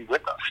energy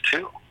with us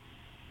too.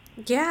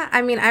 Yeah,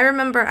 I mean, I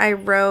remember I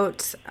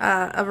wrote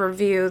a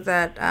review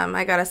that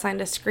I got assigned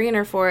a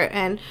screener for it,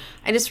 and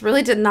I just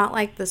really did not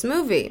like this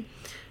movie.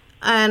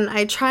 And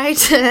I tried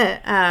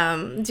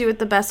to do it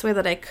the best way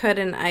that I could,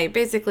 and I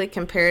basically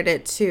compared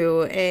it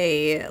to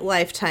a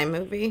Lifetime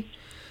movie.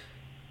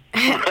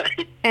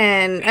 Right.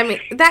 And I mean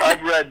that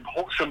I've read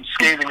some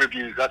scathing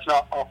reviews. That's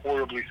not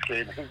horribly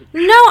scathing.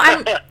 No,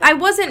 I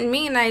wasn't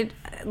mean. I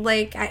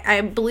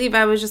believe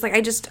I was just like,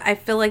 I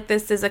feel like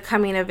this is a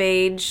coming of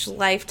age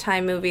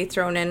Lifetime movie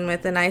thrown in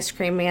with an ice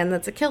cream man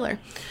that's a killer.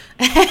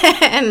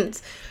 And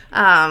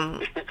I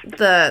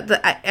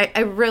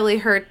really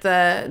hurt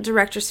the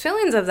director's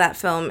feelings of that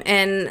film.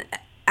 And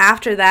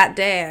after that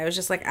day, I was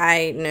just like,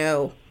 I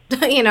know,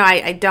 you know,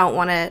 I don't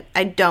want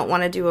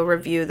to do a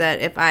review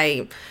that if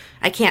I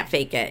can't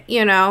fake it,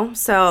 you know?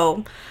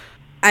 So,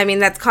 I mean,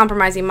 that's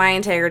compromising my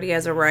integrity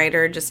as a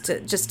writer just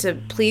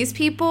to please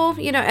people,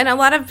 you know? And a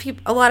lot of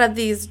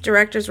these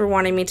directors were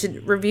wanting me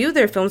to review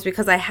their films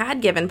because I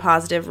had given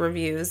positive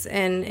reviews,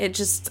 and I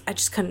just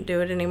couldn't do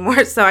it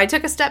anymore. So I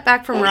took a step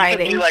back from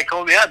writing. Be like,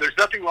 oh yeah, there's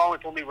nothing wrong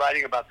with only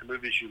writing about the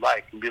movies you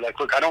like, and be like,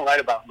 look, I don't write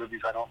about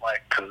movies I don't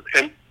like,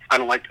 and I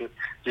don't like to.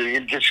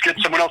 You just get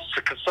someone else,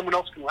 because someone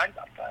else can write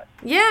about that.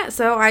 Yeah.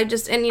 So I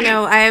just, and you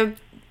know,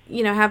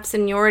 have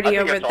seniority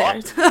over there.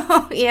 Awesome.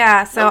 So,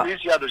 yeah. So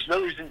there's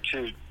no reason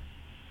to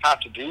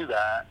have to do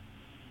that.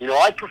 You know,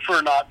 I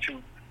prefer not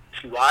to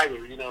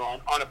either. You know,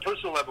 on a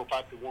personal level, if I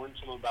have to warn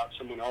someone about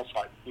someone else,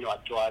 I feel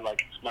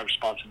like it's my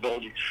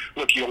responsibility.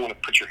 Look, you don't want to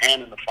put your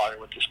hand in the fire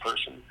with this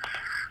person,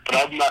 but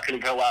I'm not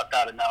going to go out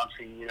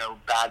announcing, you know,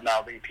 bad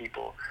mouthing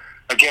people.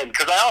 Again,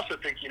 because I also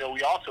think, you know,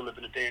 we also live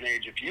in a day and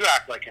age, if you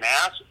act like an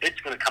ass,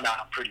 it's going to come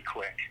out pretty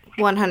quick.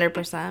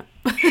 100%.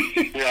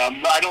 Yeah,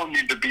 I don't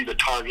need to be the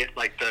target,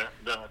 like the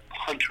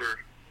hunter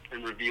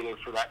and revealer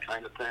for that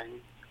kind of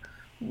thing.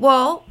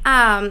 Well,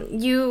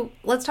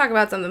 let's talk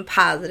about something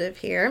positive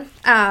here.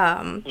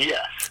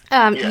 Yes.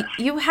 Yes.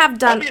 You have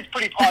done... I think it's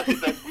pretty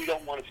positive that we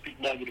don't want to speak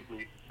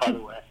negatively, by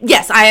the way.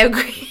 Yes, I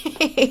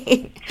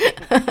agree.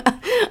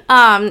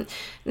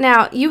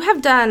 Now, you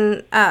have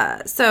done...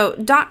 I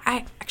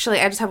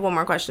just have one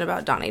more question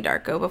about Donnie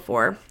Darko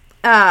before.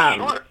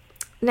 Sure.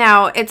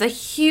 Now, it's a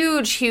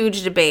huge,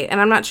 huge debate,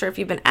 and I'm not sure if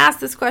you've been asked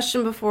this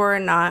question before or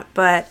not,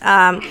 but...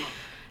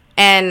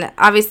 and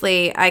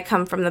obviously, I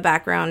come from the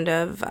background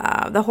of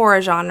the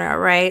horror genre,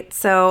 right?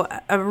 So,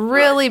 a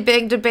really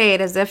big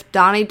debate is if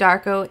Donnie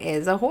Darko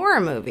is a horror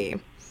movie.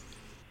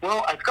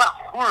 Well, it's got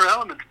horror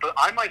elements, but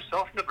I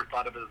myself never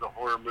thought of it as a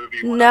horror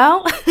movie when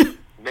No? I was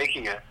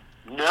making it.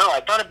 No,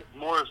 I thought of it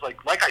more as like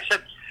I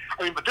said,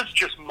 I mean, but this is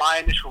just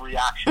my initial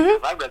reaction.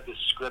 Mm-hmm. I read this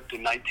script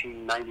in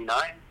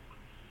 1999.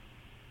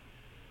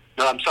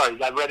 No, I'm sorry,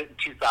 I read it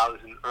in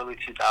 2000, early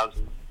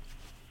 2000.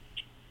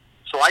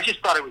 So I just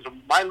thought it was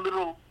my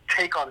little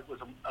take on it was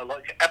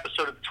like an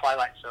episode of The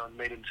Twilight Zone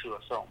made into a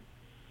film,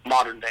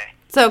 modern day.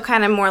 So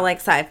kind of more like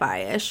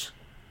sci-fi-ish.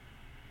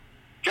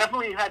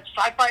 Definitely had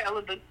sci-fi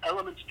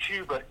elements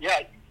too, but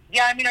yeah,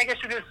 I mean, I guess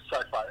it is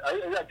sci-fi.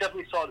 I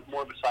definitely saw it as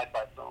more of a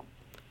sci-fi film.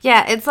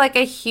 Yeah, it's like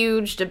a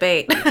huge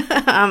debate.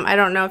 I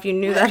don't know if you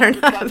knew that or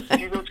not.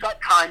 It's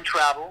got time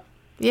travel.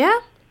 Yeah.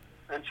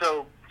 And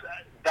so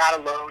that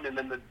alone, and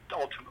then the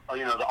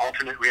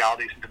alternate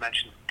realities and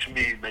dimensions, to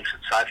me, makes it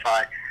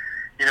sci-fi.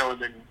 You know,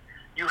 and then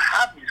you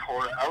have these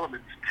horror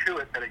elements to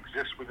it that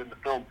exist within the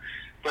film.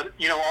 But,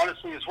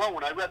 honestly as well,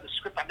 when I read the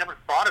script, I never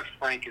thought of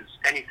Frank as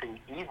anything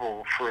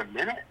evil for a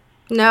minute.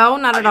 No,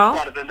 not at all. I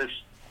thought of him as,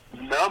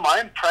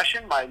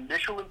 my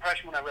initial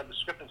impression when I read the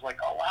script was like,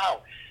 oh,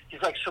 wow,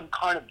 he's like some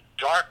kind of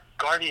dark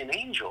guardian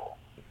angel.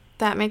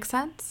 That makes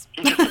sense.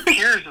 He just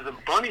appears as a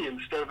bunny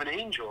instead of an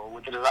angel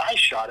with his eyes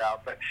shot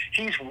out. But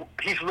he's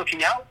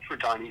looking out for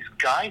Donnie. He's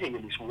guiding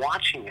him. He's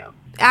watching him.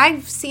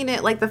 I've seen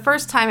it, like, the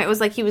first time it was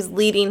like he was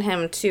leading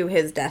him to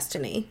his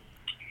destiny.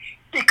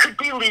 It could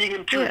be leading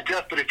him to his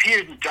death, but if he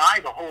didn't die,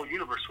 the whole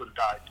universe would have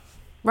died.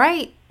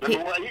 Right.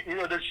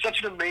 There's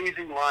such an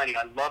amazing line, and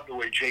I love the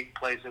way Jake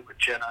plays it with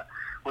Jenna.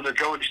 When they're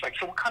going, she's like,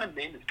 so what kind of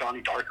name is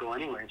Donnie Darko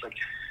anyway? He's like,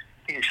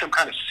 he's some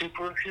kind of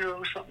superhero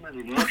or something, and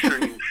he looks at her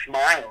and he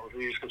smiles,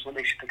 and he just goes, what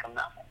makes you think I'm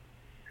that?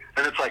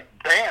 And it's like,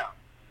 bam,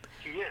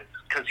 he is,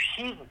 because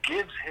he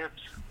gives his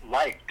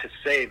life to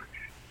save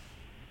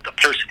the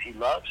person he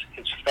loves,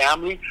 his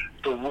family,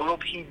 the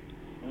world he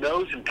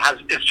knows and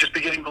is just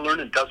beginning to learn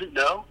and doesn't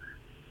know.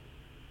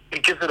 He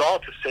gives it all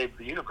to save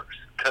the universe,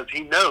 because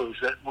he knows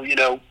that, with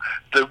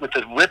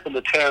the rip and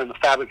the tear in the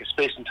fabric of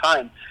space and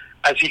time,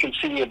 as he can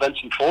see the events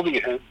unfolding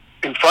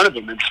in front of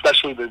him, and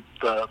especially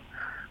the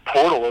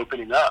portal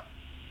opening up,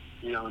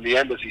 in the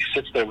end, as he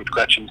sits there with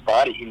Gretchen's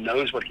body, he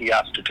knows what he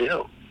has to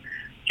do.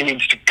 He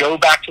needs to go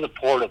back to the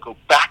portal, go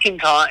back in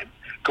time,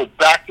 go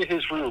back to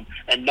his room,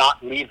 and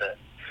not leave it.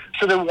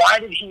 So then why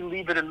did he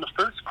leave it in the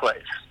first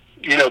place?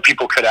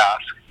 People could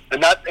ask.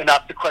 And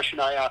that's the question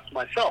I asked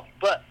myself.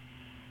 But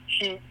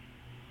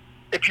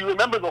if you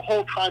remember the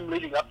whole time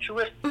leading up to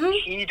it,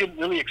 he didn't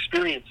really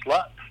experience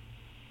love.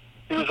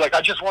 He was like,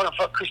 I just want to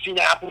fuck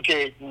Christina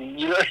Applegate. And,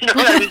 you know what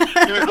I mean?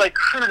 He was like,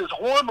 his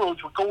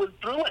hormones were going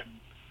through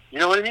him. You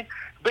know what I mean?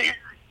 But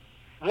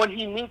when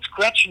he meets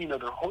Gretchen,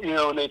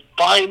 and they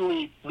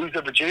finally lose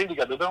their virginity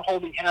together, they're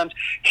holding hands.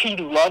 He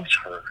loves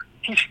her.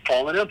 He's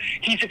fallen in love.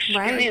 He's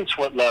experienced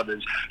what love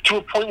is, to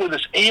a point where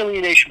this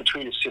alienation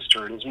between his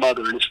sister and his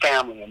mother and his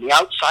family and the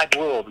outside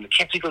world and the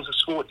kids he goes to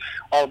school with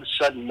all of a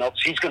sudden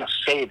melts. He's going to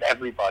save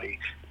everybody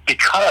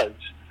because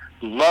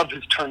love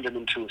has turned him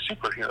into a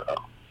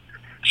superhero.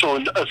 So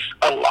in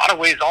a lot of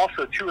ways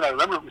also, too, and I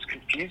remember it was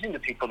confusing to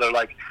people.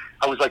 I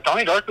was like,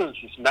 Donnie Darko is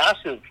this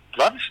massive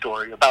love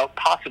story about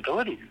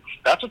possibilities.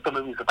 That's what the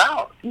movie's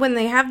about. When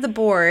they have the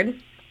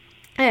board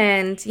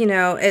and,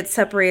 it's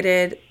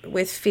separated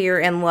with fear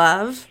and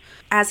love,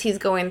 as he's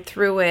going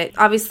through it,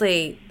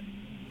 obviously,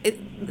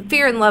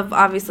 fear and love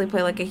obviously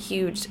play like a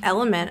huge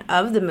element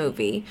of the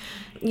movie.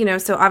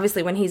 So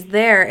obviously when he's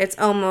there, it's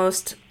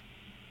almost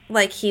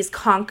like he's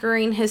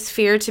conquering his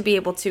fear to be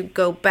able to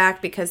go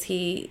back because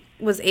he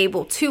was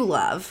able to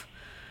love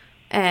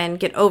and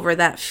get over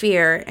that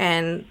fear,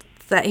 and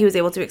that he was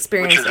able to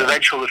experience. Which is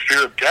eventually the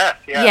fear of death.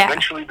 Yeah.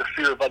 Eventually the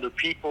fear of other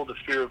people, the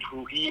fear of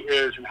who he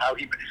is and how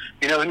he,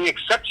 and he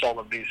accepts all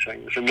of these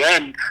things. And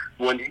then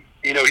when,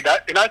 and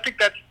I think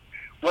that's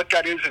what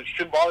that is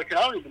symbolic. And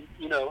I don't even,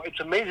 it's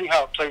amazing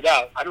how it played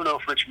out. I don't know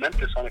if Rich meant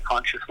this on a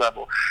conscious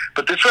level,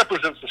 but this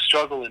represents the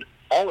struggle in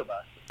all of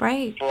us.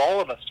 Right. For all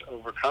of us to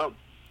overcome.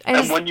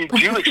 And when you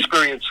do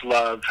experience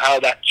love, how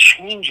that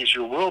changes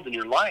your world and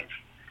your life.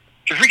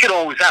 Because we could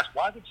always ask,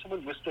 why would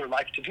someone risk their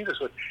life to do this?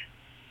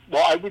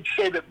 Well, I would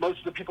say that most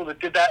of the people that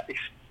did that,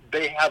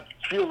 they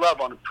feel love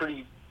on a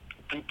pretty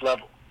deep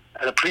level.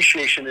 An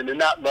appreciation, and in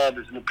that love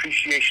is an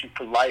appreciation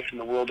for life and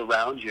the world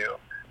around you.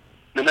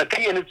 And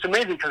it's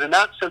amazing, because in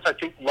that sense, I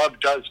think love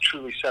does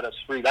truly set us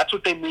free. That's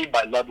what they mean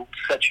by love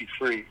sets you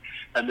free.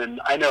 And then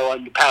I know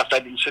in the past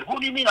I've been said,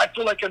 what do you mean? I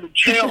feel like I'm in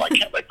jail. I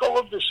can't let go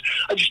of this.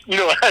 I just,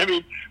 what I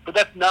mean? But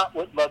that's not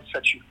what love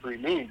sets you free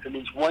means. It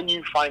means when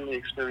you finally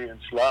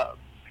experience love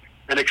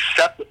and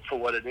accept it for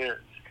what it is,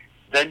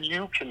 then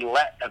you can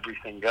let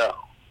everything go.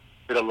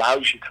 It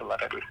allows you to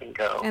let everything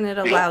go. And it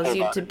allows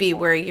you to be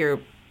where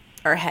you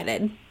are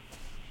headed.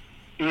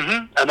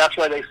 Mm-hmm. And that's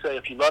why they say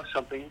if you love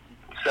something,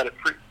 set it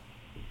free.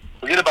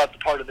 Forget about the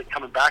part of it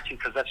coming back to you,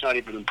 because that's not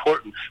even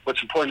important.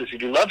 What's important is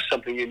if you love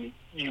something and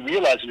you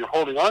realize and you're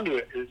holding on to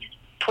it, is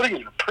putting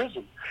it in a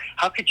prison.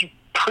 How could you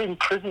put in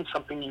prison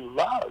something you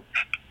love?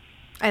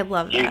 I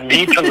love that. You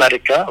need to let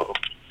it go.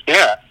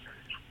 Yeah.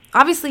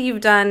 Obviously,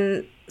 you've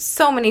done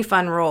so many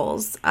fun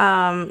roles,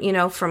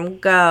 from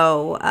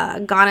Go,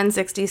 Gone in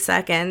 60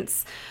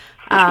 Seconds,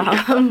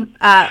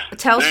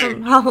 Tales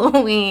from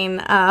Halloween,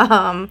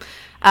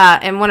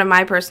 and one of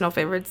my personal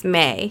favorites,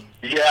 May.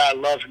 Yeah, I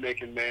loved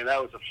making May.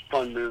 That was a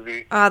fun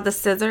movie. The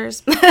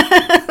scissors.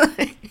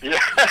 Yeah.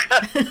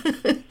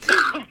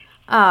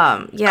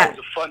 Yeah. That was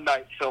a fun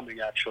night filming,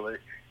 actually.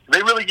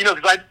 They really,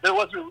 because I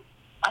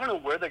don't know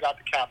where they got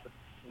the cap, but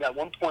at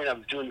one point I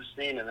was doing the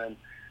scene, and then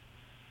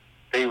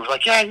they were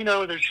like, yeah,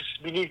 there's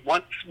just, we need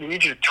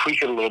you to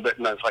tweak it a little bit.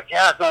 And I was like,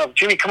 yeah, no,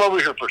 Jimmy, come over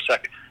here for a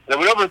second. And I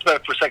went over there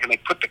for a second. They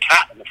put the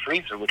cat in the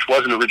freezer, which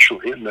wasn't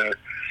originally in there.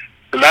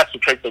 And that's the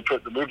take they put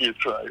in the movie. And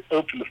so I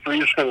opened the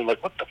freezer and I'm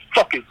like, what the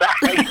fuck is that?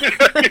 And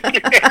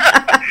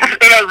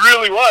I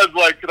really was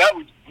like, that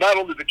was not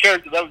only the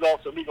character, that was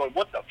also me going,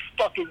 what the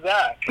fuck is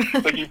that?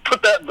 Like, you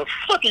put that in the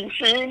fucking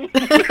scene?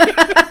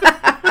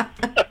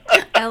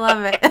 I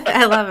love it.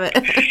 I love it.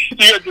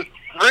 Yeah, just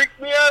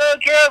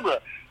camera.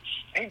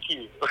 Thank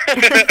you.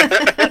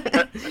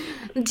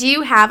 Do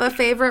you have a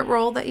favorite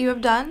role that you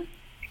have done?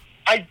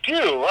 I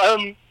do.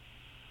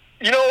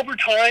 Over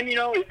time,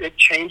 it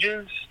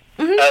changes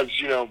as,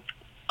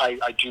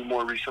 I do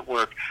more recent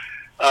work.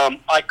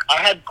 I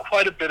had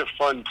quite a bit of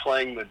fun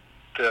playing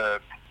the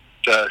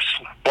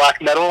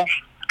black metal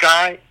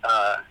guy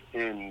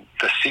in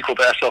the sequel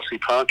to SLC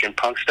Punk and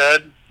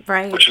Punkstead,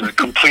 right? Which is a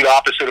complete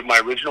opposite of my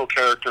original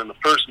character in the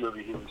first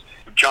movie. He was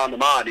John the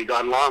Mod. He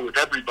got along with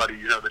everybody,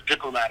 the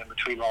diplomat in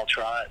between all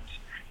tribes.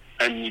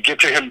 And you get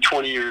to him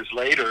 20 years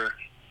later,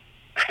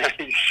 and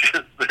he's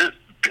just this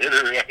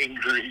bitter,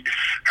 angry,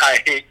 I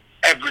hate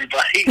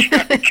everybody.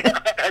 God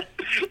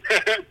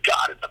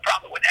is the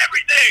problem with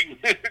everything.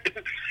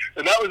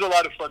 And that was a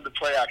lot of fun to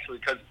play, actually,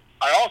 because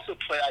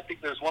I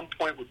think there's one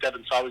point with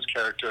Devin Sawa's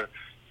character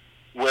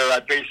where I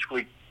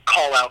basically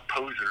call out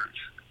posers.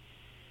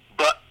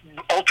 But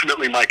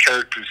ultimately, my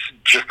character's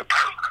just a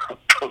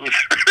poser.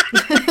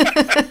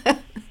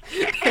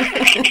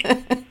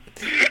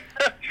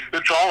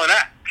 It's all an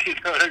act. He's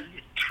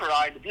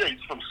trying to be.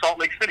 He's from Salt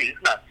Lake City.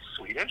 He's not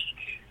Swedish,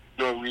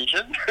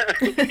 Norwegian.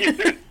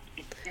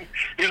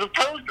 He's a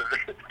poser.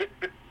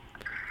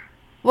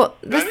 Well,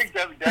 I think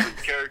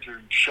Devin's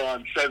character,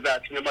 Sean, says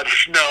that to me. I'm like,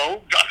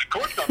 no, of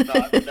course I'm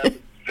not. But that's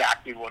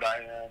exactly what I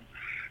am.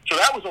 So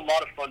that was a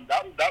lot of fun.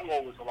 That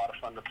role was a lot of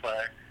fun to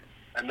play.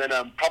 And then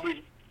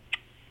probably,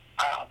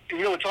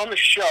 it's on the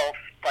shelf.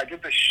 I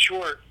did this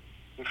short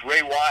with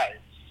Ray Wise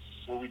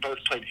where we both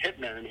played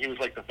hitmen, and he was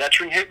like the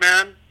veteran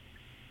hitman,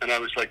 and I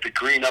was like the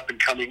green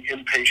up-and-coming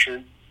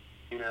impatient,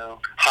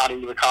 hot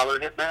into the collar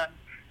hitman.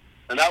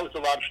 And that was a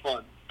lot of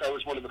fun. That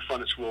was one of the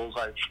funnest roles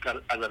I've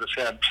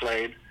ever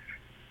played.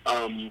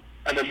 And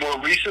then more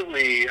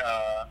recently,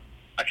 I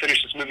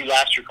finished this movie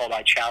last year called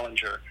I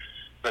Challenger.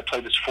 I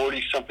played this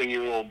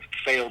 40-something-year-old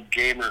failed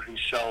gamer who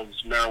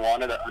sells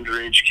marijuana to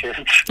underage kids.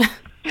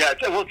 Yeah,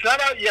 it's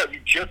not out yet. We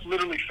just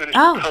literally finished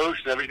the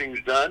post and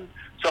everything's done.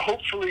 So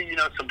hopefully,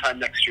 sometime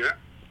next year.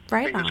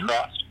 Right Fingers on.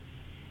 crossed.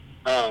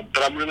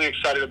 But I'm really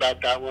excited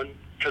about that one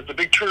because the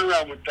big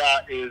turnaround with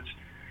that is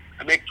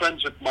I make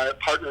friends with my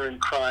partner in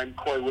crime,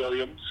 Coy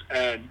Williams,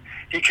 and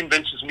he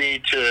convinces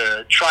me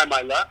to try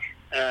my luck.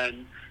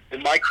 And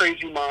in my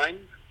crazy mind,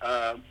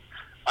 I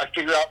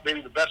figure out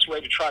maybe the best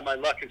way to try my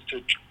luck is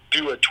to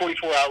do a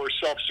 24-hour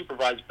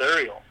self-supervised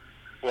burial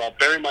where I'll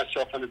bury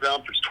myself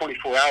underground for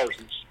 24 hours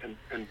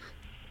and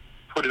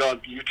put it on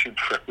YouTube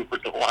for everyone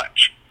to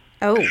watch.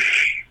 Oh.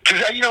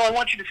 Because, I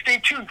want you to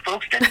stay tuned,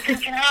 folks. Anything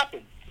can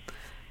happen.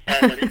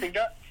 And anything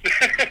does.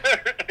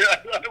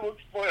 I won't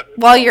spoil it.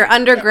 While you're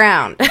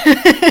underground.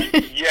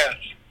 Yes.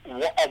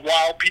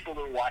 While people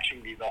are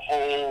watching me, the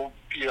whole,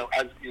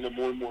 as,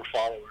 more and more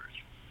followers.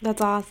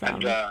 That's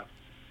awesome. And,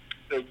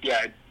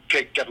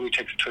 it definitely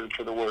takes a turn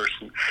for the worse.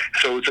 And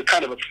so it's a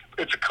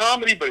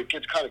comedy, but it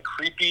gets kind of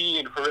creepy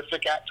and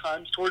horrific at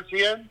times towards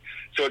the end.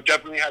 So it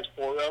definitely has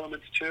horror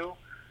elements too.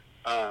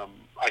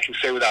 I can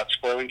say without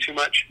spoiling too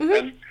much. Mm-hmm.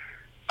 And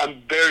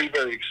I'm very,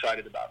 very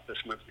excited about this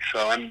movie.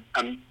 So I'm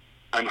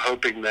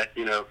hoping that,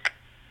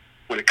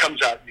 when it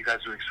comes out, you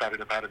guys are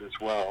excited about it as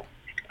well.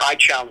 I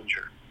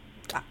Challenger.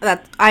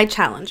 That's I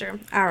Challenger.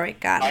 All right,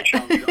 got it. I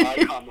Challenger.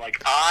 Icon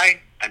like I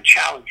and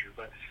Challenger,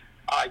 but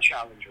I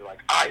Challenger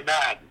like I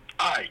man.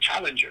 I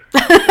Challenger.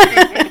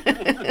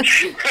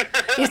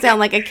 You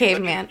sound like a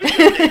caveman.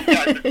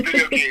 The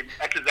video game.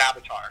 That's his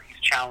avatar. He's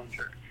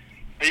Challenger.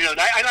 And,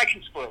 I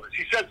can spoil this.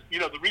 He says,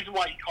 the reason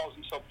why he calls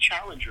himself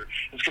Challenger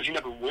is because he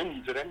never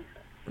wins at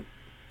anything.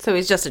 So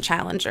he's just a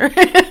challenger.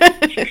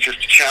 He's just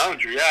a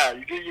challenger, yeah.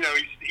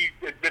 He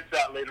admits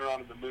that later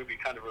on in the movie,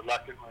 kind of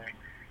reluctantly.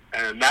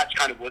 And that's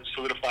kind of what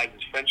solidifies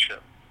his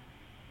friendship,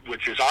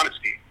 which is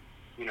honesty.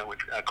 With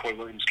Coy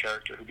Williams'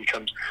 character, who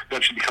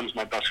eventually becomes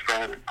my best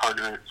friend and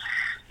partner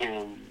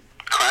in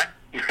crime.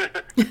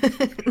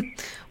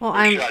 Well,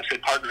 should I say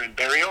partner in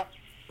burial?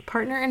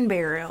 Partner in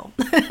burial.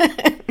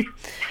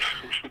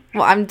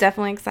 Well, I'm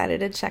definitely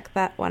excited to check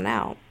that one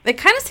out. It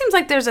kind of seems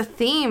like there's a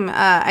theme.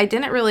 I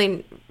didn't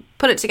really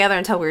put it together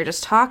until we were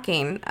just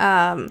talking.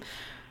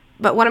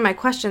 But one of my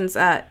questions,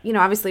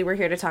 obviously we're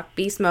here to talk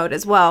Beast Mode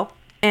as well.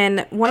 And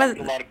a lot of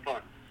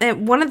fun.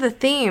 And one of the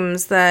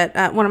themes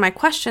that one of my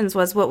questions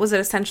was, what was it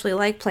essentially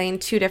like playing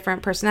two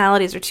different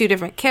personalities or two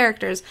different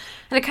characters?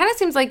 And it kind of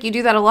seems like you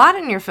do that a lot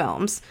in your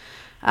films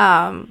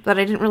that I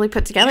didn't really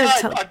put together.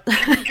 I've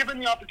been given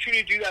the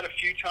opportunity to do that a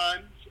few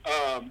times,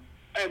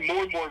 and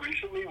more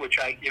recently, which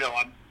I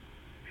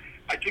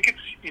think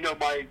it's,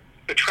 my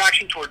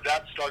attraction toward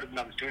that started when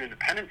I was doing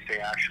Independence Day,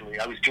 actually.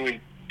 I was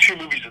doing two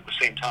movies at the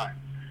same time.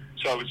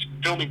 So I was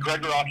filming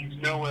Greg Rocky's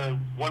Nowhere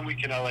 1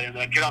 week in LA, and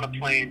then I'd get on a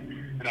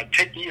plane, and I'd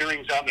take the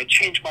earrings out, and I'd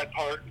change my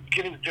part,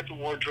 get in a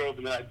different wardrobe,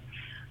 and then I'd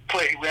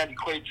play Randy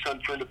Quaid's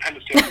son for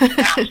Independence Day. It was a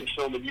massive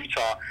film in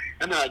Utah.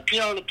 And then I'd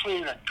get on the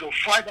plane, and I'd go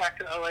fly back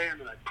to LA, and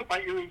then I'd put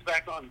my earrings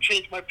back on,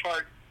 change my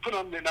part, put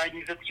on the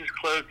 90s hipsters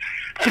clothes,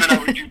 and then I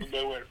would do the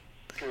Nowhere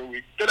for a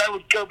week. Then I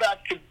would go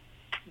back to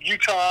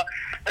Utah,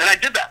 and I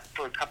did that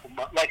for a couple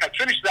months. Like, I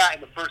finished that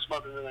in the first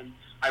month, and then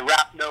I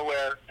wrapped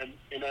Nowhere in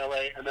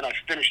LA, and then I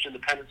finished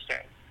Independence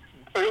Day.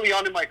 Early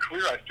on in my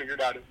career, I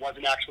figured out it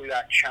wasn't actually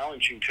that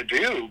challenging to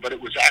do, but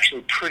it was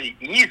actually pretty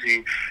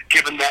easy,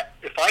 given that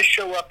if I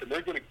show up and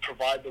they're going to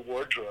provide the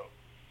wardrobe,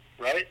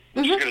 right,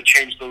 which is going to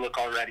change the look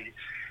already,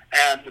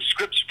 and the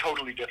script's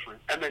totally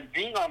different. And then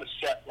being on a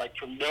set like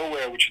from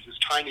Nowhere, which is this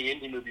tiny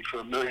indie movie for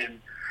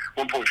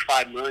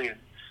 $1.5 million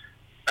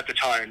at the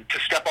time, to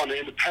step on the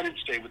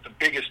Independence Day with the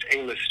biggest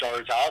A-list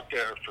stars out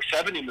there for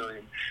 $70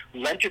 million,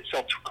 lent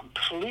itself to a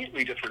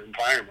completely different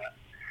environment.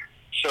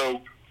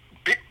 So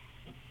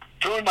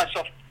throwing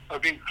myself, or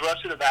being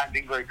thrust into that and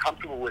being very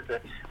comfortable with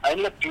it, I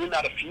ended up doing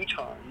that a few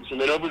times. And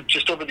then over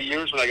the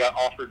years when I got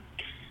offered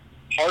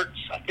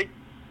parts, I think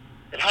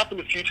it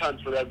happened a few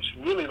times where I was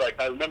really like,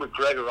 I remember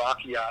Greg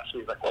Araki asked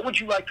me, like, what would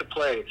you like to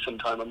play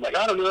sometime? I'm like,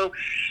 I don't know,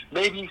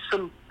 maybe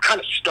some kind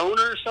of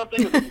stoner or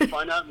something. And then you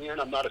find out in the end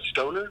I'm not a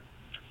stoner.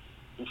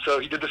 And so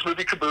he did this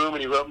movie Kaboom,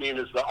 and he wrote me in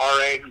as the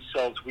RA who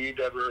sells weed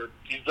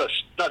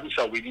doesn't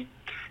sell weed.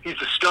 He's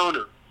the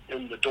stoner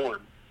in the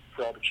dorm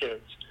for all the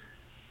kids.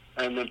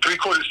 And then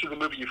 3/4 through the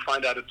movie, you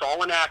find out it's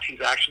all an act. He's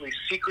actually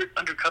secret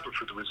undercover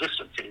for the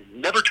resistance, and he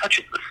never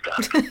touches this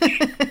stuff.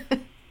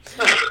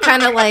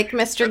 Kind of like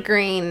Mr.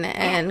 Green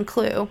and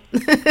Clue.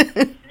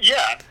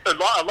 Yeah, a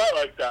lot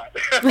like that.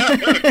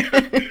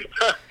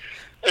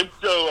 And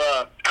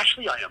so,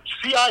 actually, I am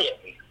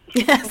CIA.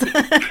 Yes.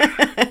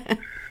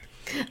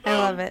 I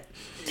love it.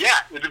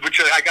 Yeah,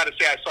 which I got to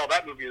say, I saw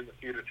that movie in the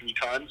theater 3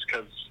 times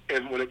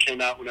when it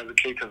came out when I was a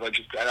kid, because I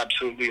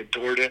absolutely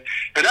adored it.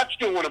 And that's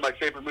still one of my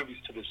favorite movies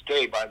to this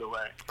day, by the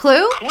way.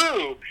 Clue?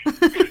 Clue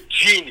is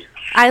genius.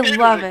 I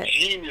love it.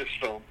 Genius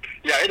film.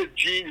 Yeah, it is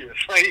genius.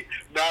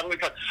 Natalie,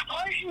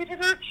 I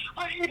hated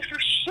her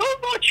so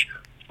much.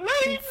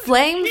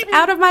 Flames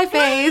out of my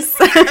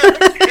face. Everybody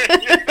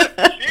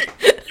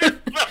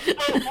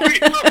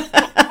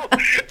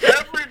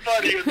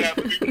in that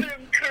movie,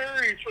 Tim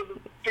Curry, from the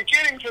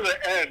beginning to the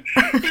end,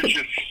 is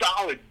just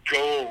solid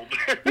gold.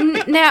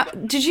 Now,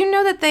 did you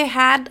know that they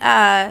had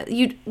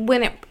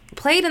when it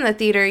played in the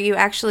theater, you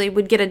actually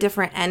would get a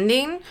different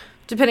ending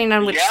depending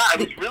on which? Yeah, I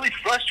was really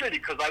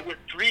frustrated because I went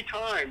 3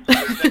 times.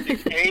 I was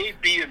ending A,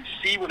 B, and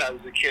C when I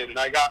was a kid, and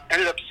I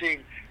ended up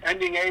seeing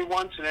ending A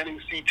once and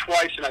ending C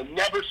twice, and I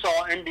never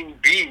saw ending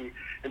B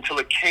until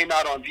it came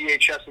out on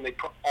VHS, and they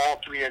put all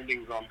 3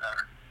 endings on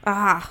there.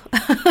 Ah.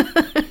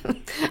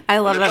 I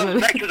love that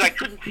movie. Because I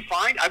couldn't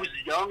find, I was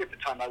young at the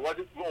time. I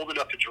wasn't old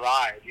enough to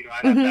drive.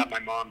 I'd have to have my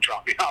mom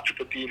drop me off at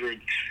the theater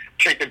and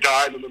take a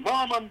dive, and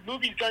Mom, my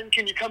movie's done.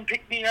 Can you come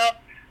pick me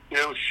up?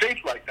 It was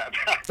safe like that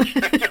back then.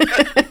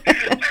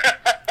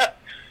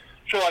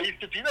 So I used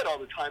to do that all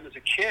the time as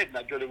a kid, and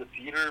I'd go to the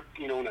theater,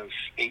 when I was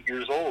 8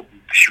 years old,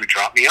 and she would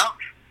drop me off.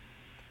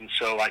 And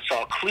so I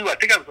saw Clue. I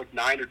think I was like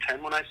 9 or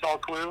 10 when I saw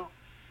Clue,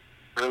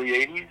 early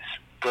 80s.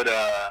 But,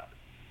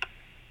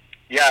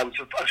 yeah, I was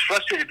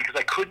frustrated because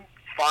I couldn't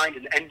find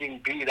an ending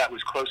B that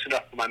was close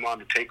enough for my mom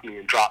to take me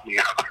and drop me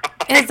off.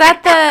 Is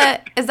that the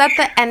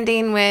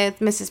ending with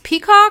Mrs.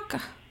 Peacock?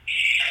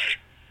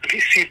 Let me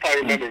see if I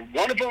remember.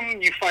 One of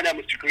them, you find out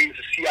Mr. Green is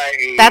a CIA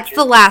agent. That's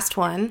the last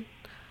one.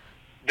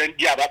 Then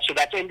that's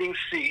ending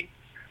C.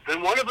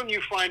 Then one of them, you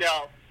find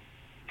out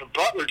the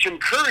butler, Tim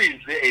Curry,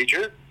 is the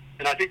agent,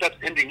 and I think that's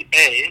ending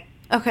A.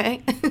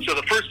 Okay. So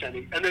the first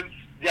ending, and then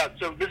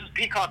so Mrs.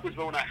 Peacock was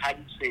the one I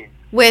hadn't seen.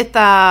 With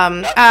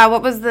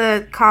what was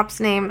the cop's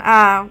name?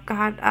 Oh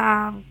God,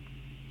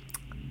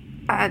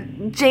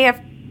 JF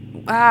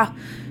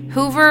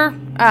Hoover.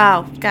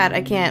 Oh God,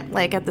 I can't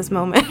at this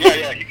moment.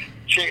 Yeah.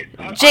 J.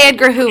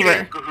 Edgar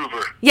Hoover.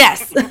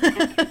 Yes.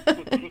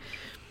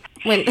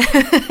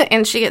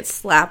 And she gets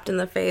slapped in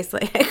the face.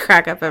 I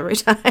crack up every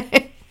time.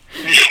 And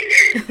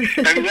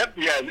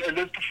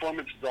those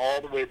performances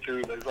all the way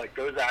through. Those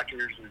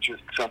actors are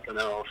just something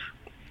else.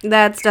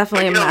 This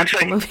definitely a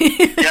magical movie.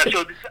 Yeah.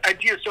 So this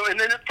idea. So and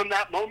then from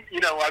that moment,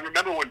 I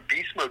remember when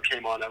Beast Mode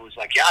came on. I was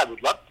like, yeah, I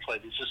would love to play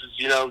this. This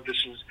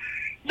is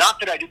not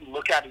that I didn't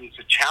look at it as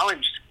a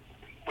challenge,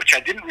 which I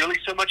didn't really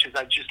so much as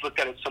I just looked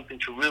at it as something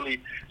to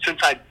really,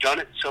 since I'd done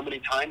it so many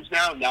times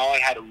now I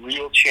had a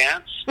real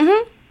chance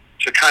to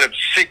kind of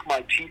sink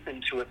my teeth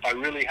into it by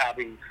really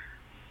having,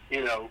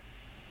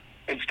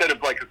 instead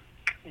of a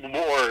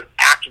more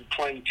active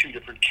playing 2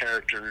 different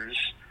characters,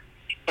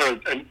 they're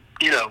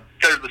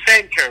the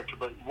same character,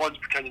 but one's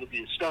pretending to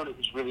be a stoner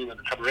who's really an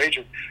undercover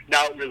agent.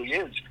 Now it really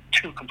is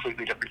 2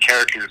 completely different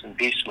characters in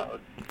Beast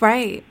Mode.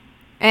 Right.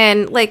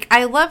 And,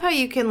 I love how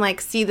you can,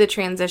 see the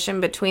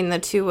transition between the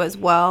 2 as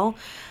well.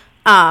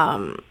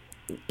 And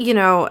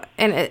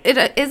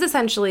it is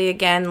essentially,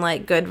 again,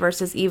 good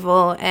versus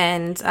evil.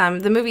 And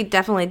the movie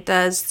definitely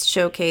does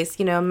showcase,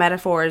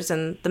 metaphors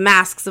and the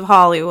masks of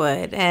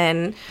Hollywood.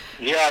 And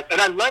yeah,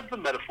 and I love the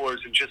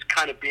metaphors and just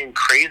kind of being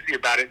crazy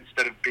about it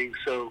instead of being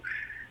so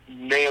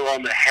nail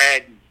on the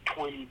head and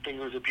pointing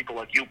fingers at people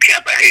like, you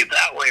can't behave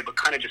that way, but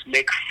kind of just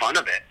make fun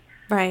of it.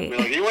 Right.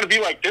 You want to be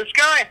like this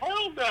guy?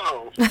 Hell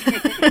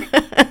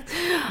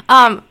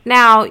no.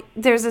 Now,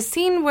 there's a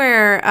scene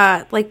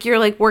where,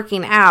 you're,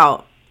 working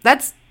out.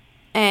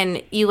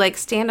 And you,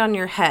 stand on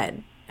your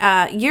head.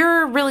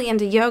 you're really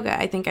into yoga.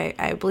 I think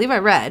I believe I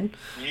read.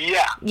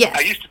 Yeah. Yes.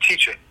 I used to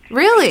teach it.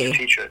 Really?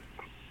 Teach it.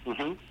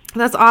 Mm-hmm.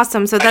 That's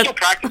awesome. So I still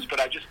practice, but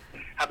I just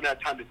haven't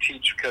had time to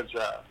teach because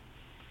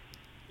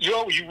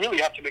you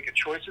really have to make a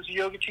choice as a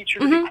yoga teacher,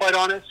 to be quite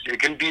honest. You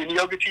can be a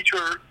yoga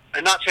teacher.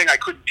 I'm not saying I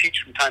couldn't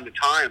teach from time to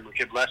time or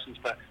give lessons,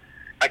 but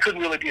I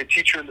couldn't really be a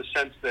teacher in the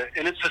sense that,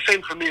 and it's the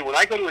same for me. When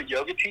I go to a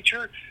yoga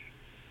teacher,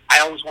 I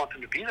always want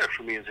them to be there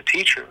for me as a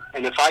teacher.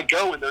 And if I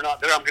go and they're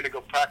not there, I'm going to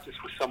go practice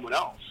with someone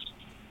else.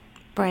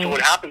 Right. So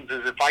what happens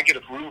is if I get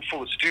a room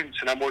full of students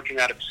and I'm working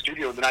out of a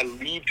studio and then I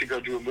leave to go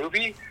do a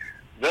movie,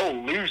 they'll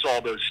lose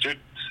all those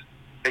students.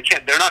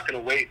 They're not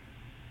going to wait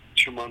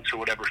 2 months or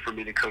whatever for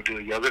me to go do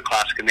a yoga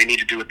class, and they need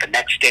to do it the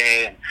next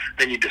day and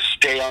they need to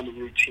stay on the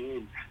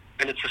routine.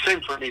 And it's the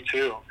same for me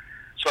too.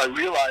 So I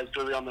realized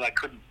early on that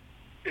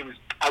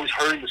I was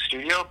hurting the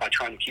studio by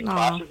trying to keep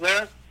classes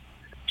there.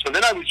 So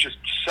then I was just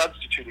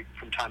substituting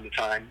from time to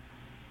time,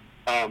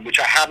 which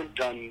I haven't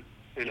done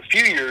in a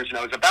few years, and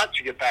I was about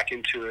to get back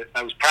into it.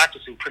 I was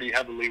practicing pretty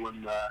heavily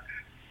when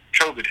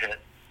COVID hit.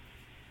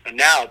 And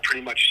now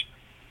pretty much,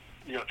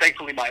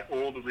 thankfully my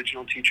old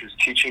original teacher is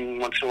teaching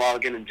once in a while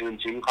again and doing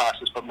Zoom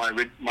classes, but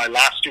my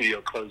last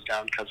studio closed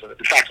down because of it.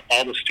 In fact,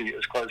 all the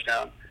studios closed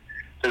down.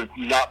 There's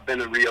not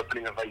been a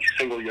reopening of a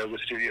single yoga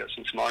studio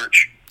since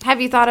March. Have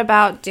you thought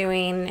about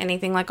doing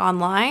anything like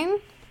online?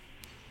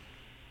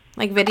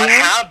 Like video? I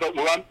have, but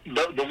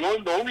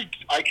the only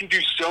I can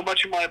do so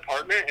much in my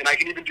apartment, and I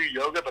can even do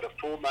yoga, but a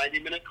full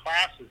 90-minute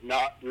class is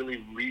not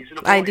really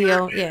reasonable.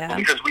 Ideal, here, yeah.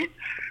 Because we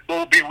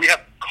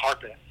have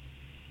carpet,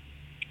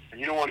 and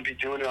you don't want to be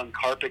doing it on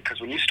carpet because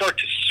when you start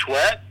to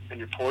sweat and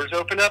your pores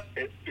open up,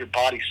 your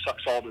body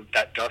sucks all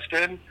that dust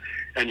in,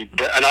 and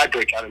I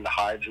break out into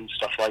hives and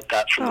stuff like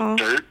that from the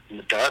dirt and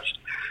the dust.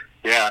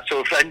 Yeah, so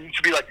if I need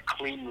to be like a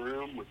clean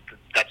room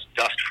that's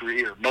dust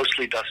free or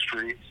mostly dust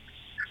free,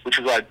 which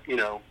is why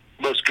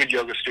most good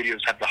yoga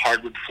studios have the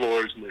hardwood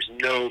floors and there's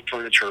no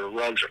furniture or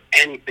rugs or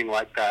anything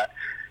like that,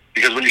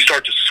 because when you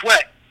start to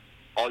sweat,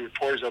 all your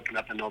pores open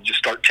up and they'll just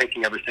start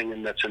taking everything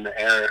in that's in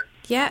the air.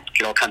 Yeah.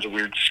 Get all kinds of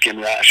weird skin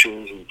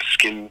rashes and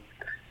skin,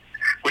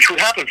 which would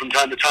happen from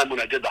time to time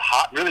when I did the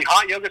really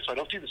hot yoga. So I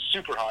don't do the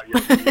super hot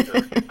yoga either.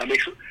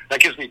 That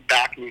gives me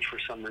back knee for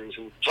some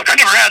reason. It's like, I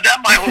never had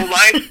that my whole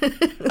life.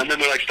 And then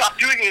they're like, stop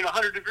doing it in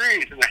 100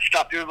 degrees. And I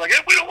stopped doing it, like,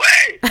 it went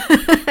away.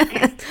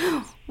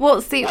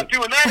 Well, see, I'm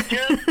doing that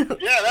again.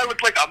 Yeah, that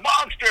looks like a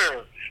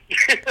monster.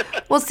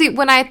 Well, see,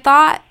 when I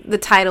thought the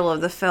title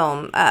of the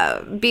film,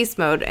 Beast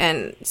Mode,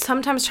 and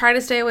sometimes try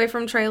to stay away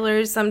from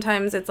trailers,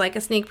 sometimes it's like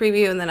a sneak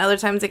preview, and then other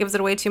times it gives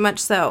it away too much,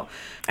 so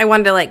I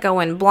wanted to,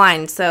 go in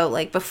blind. So,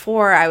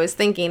 before I was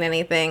thinking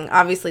anything,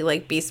 obviously,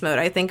 Beast Mode,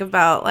 I think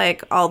about,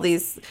 all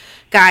these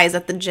guys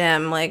at the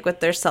gym,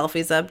 with their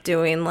selfies up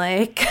doing,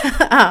 that's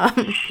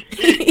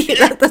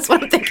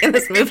what I'm thinking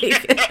this movie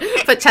could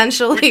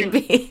potentially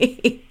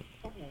be.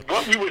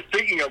 What we were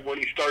thinking of when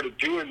he started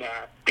doing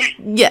that.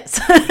 Yes.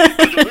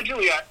 Because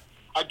originally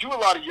I do a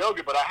lot of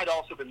yoga, but I had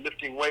also been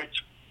lifting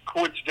weights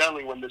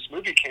coincidentally when this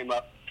movie came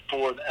up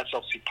for the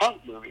SLC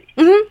Punk movie.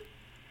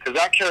 Because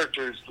that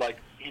character is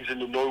he's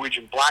into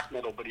Norwegian black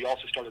metal, but he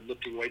also started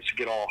lifting weights to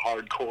get all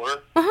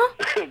hardcore,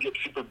 get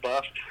super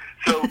buff.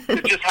 So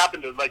it just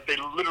happened to, they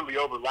literally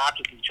overlapped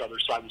with each other,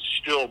 so I was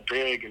still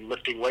big and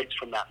lifting weights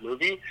from that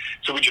movie.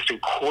 So we just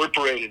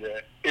incorporated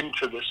it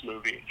into this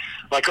movie.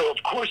 Of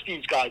course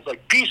these guys,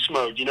 Beast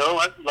Mode,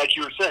 like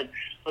you were saying,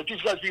 these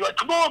guys be like,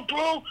 come on,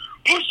 bro,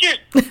 push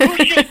it.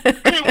 Hey,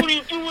 what are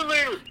you doing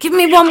there? Give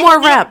me one more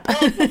rep.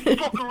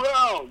 Fuck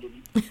around.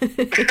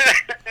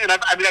 And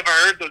I've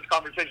heard those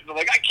conversations. I'm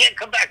like, I can't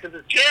come back to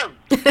this gym.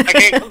 I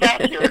can't come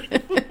back here.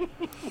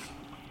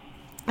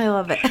 I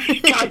love it.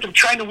 Guys, I'm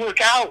trying to work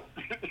out.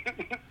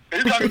 And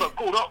you're talking about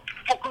going up,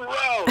 fuck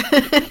around.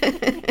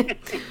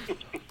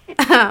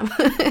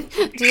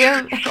 Do you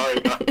have... Sorry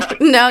about that.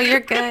 No,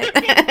 you're good.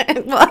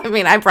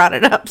 Well, I brought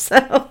it up,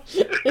 so.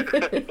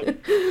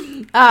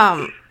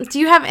 Do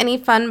you have any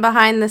fun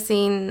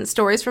behind-the-scene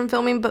stories from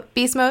filming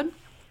Beast Mode?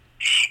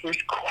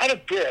 There's quite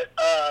a bit.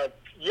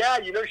 Yeah,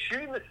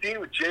 shooting the scene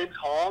with James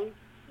Hong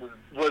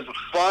was a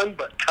fun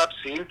but tough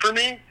scene for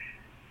me.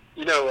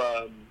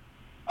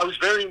 I was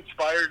very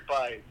inspired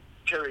by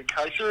Terry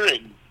Kaiser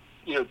and,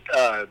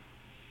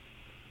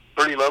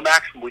 Bernie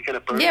Lomax from Weekend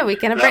at Bernie. Yeah,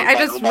 Weekend at Bernie. I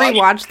just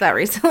rewatched that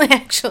recently,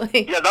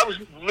 actually. Yeah, that was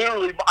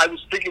literally, I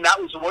was thinking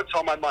that was what's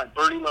on my mind.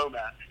 Bernie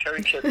Lomax,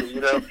 Terry Kaiser,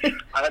 and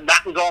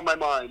that was on my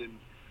mind. And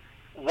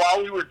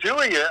while we were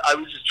doing it, I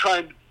was just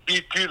trying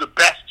to do the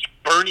best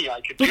Bernie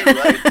I could do,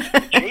 right?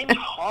 James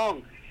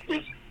Hong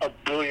is a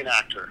brilliant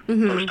actor,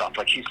 first off.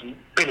 He's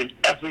been in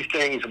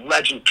everything. He's a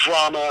legend,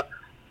 drama,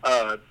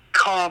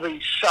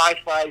 comedy,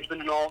 sci-fi. He's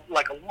been in a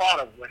lot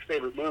of my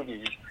favorite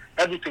movies.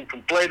 Everything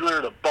from Blade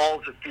Runner to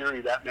Balls of Fury,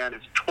 that man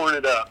has torn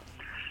it up.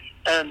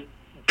 And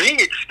being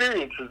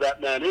experienced as that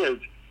man is,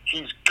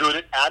 he's good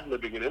at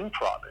ad-libbing and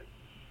improvising.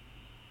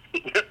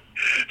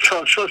 So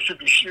I'm supposed to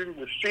be shooting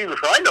the scene where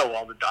I know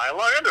all the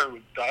dialogue. I know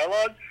the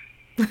dialogue.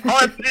 All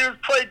I have to do is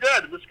play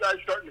dead, and this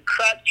guy's starting to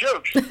crack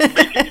jokes,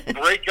 making me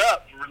break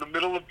up in the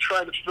middle of trying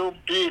trying to film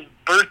being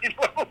Bernie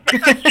level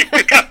magic.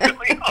 It got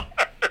really hard.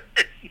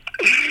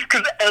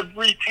 Because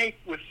every take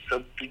was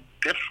something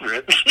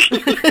different.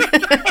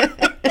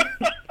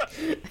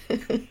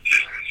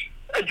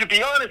 And to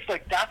be honest,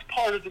 like, that's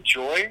part of the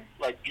joy,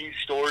 like, these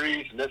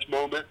stories and this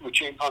moment with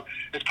James Hong,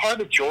 it's part of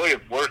the joy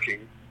of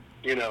working,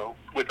 you know,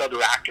 with other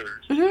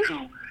actors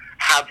who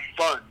have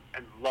fun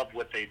and love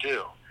what they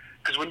do.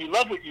 Because when you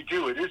love what you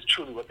do, it is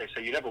truly what they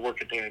say. You never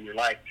work a day in your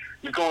life.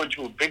 You go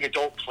into a big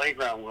adult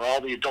playground where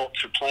all the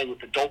adults are playing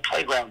with adult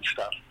playground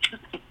stuff.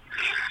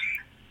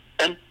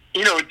 And,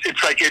 you know,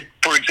 it's like,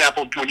 for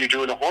example, when you're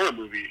doing a horror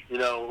movie, you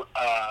know,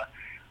 I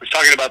was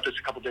talking about this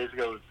a couple days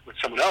ago with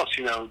someone else,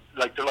 you know,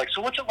 like, they're like,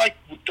 so what's it like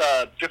with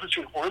the difference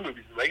between horror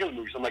movies and regular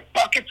movies? I'm like,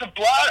 buckets of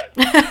blood.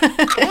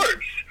 Of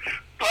course.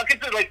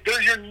 Buckets of, like,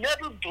 you're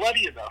never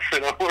bloody enough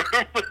in a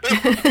horror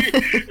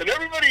movie. And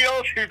everybody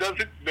else who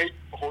doesn't make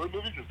horror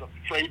movies is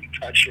afraid to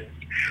touch it.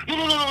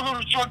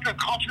 No,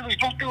 constantly,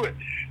 don't do it.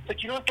 It's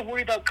like, you don't have to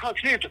worry about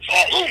continuity. It's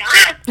all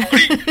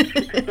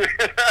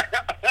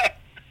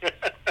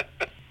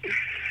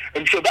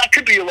And so that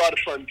could be a lot of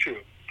fun, too,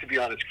 to be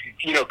honest.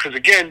 You know, because,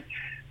 again,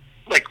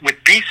 like, with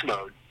Beast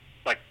Mode,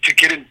 like, to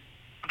get in,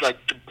 like,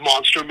 the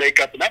monster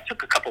makeup, and that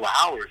took a couple of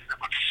hours. That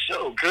was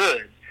so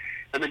good.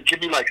 And then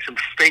give me, like, some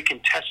fake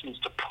intestines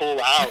to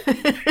pull out.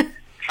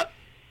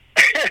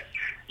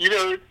 You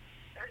know,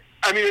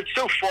 I mean, it's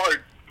so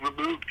far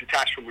removed,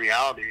 detached from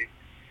reality.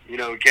 You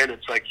know, again,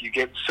 it's like you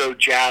get so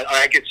jazzed, or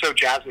I get so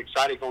jazzed and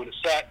excited going to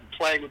set and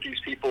playing with these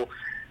people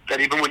that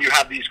even when you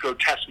have these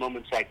grotesque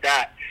moments like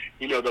that,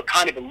 you know, the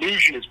kind of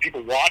illusion is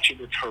people watch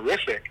it, it's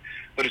horrific,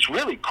 but it's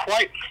really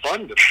quite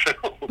fun to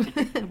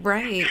film.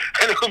 Right.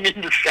 I don't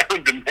mean to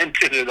sound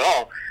demented at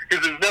all,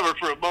 because there's never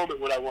for a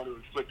moment would I want to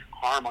inflict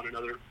harm on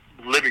another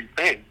living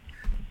thing,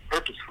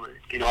 purposefully.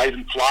 You know,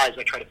 even flies,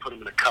 I try to put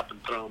them in a cup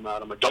and throw them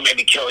out. I'm like, don't make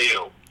me kill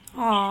you.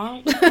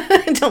 Aw.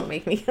 Don't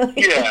make me kill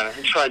you. Yeah,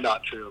 I try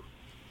not to.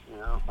 You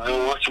know, I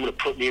don't want someone to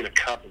put me in a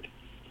cup and,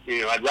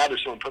 you know, I'd rather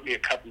someone put me in a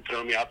cup and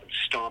throw me out than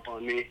stomp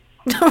on me.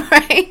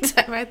 Right.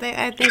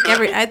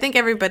 I think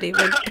everybody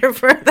would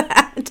prefer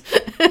that.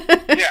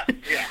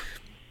 Yeah.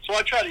 So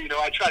I try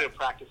to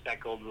practice that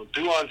golden rule.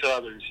 Do unto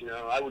others. You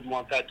know, I wouldn't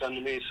want that done to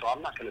me, so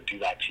I'm not going to do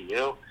that to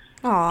you.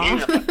 Aww. Even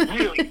if I'm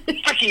really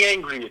freaking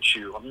angry at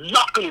you, I'm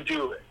not going to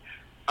do it.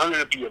 I'm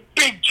going to be a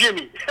big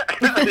Jimmy,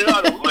 not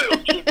a little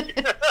Jimmy.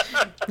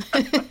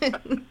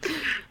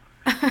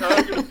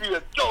 I'm going to be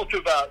adult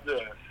about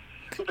this.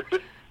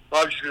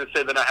 Well, I was just going to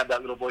say, then I have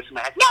that little voice in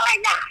my head. No,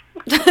 I'm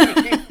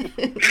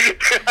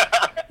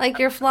not. Like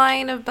you're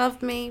flying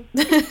above me.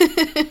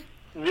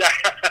 Yeah.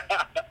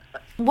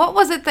 What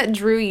was it that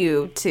drew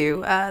you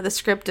to the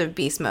script of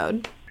Beast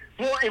Mode?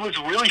 Well, it was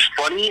really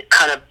funny.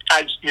 Kind of,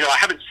 I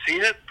haven't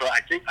seen it, but I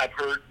think I've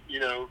heard, you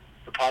know,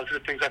 the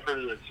positive things I've heard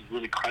is it's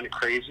really kind of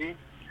crazy.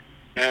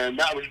 And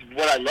that was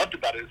what I loved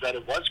about it, is that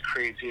it was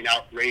crazy and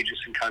outrageous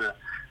and kind of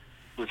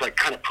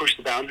pushed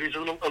the boundaries a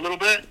little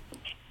bit.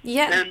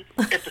 Yeah. And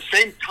at the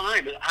same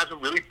time, it has a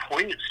really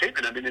poignant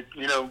statement. I mean, as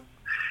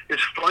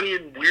funny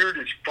and weird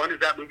as fun as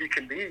that movie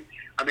can be,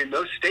 I mean,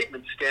 those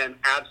statements stand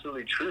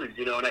absolutely true,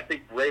 you know, and I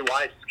think Ray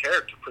Wise's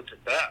character puts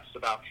it best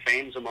about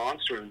fame's a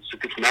monster and it's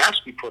this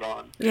mask you put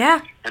on.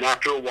 Yeah. And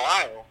after a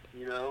while,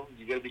 you know,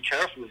 you got to be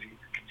careful.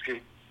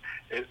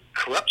 It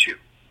corrupts you,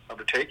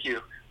 overtake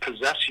you,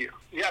 possess you.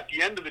 Yeah, at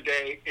the end of the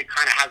day, it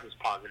kind of has this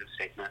positive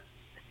statement.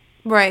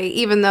 Right,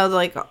 even though,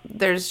 like,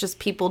 there's just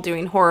people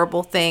doing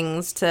horrible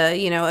things to,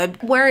 you know,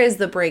 where is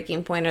the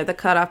breaking point or the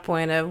cutoff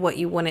point of what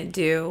you wouldn't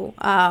do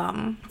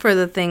for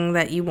the thing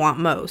that you want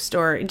most?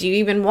 Or do you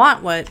even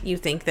want what you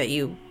think that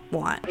you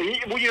want?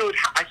 Well, you know,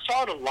 I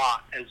saw it a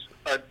lot as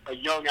a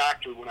young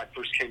actor when I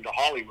first came to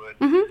Hollywood,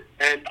 and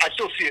I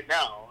still see it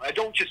now. I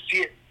don't just see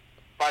it,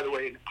 by the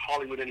way, in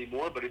Hollywood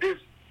anymore, but it is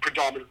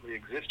predominantly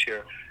exist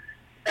here.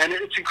 And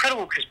it's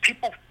incredible because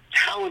people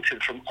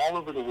talented from all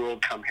over the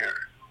world come here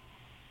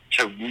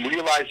to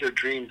realize their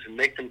dreams and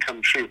make them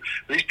come true.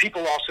 These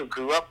people also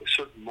grew up with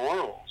certain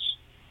morals.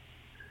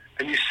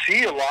 And you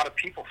see a lot of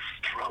people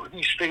throw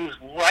these things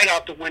right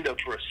out the window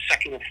for a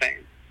second of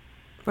fame.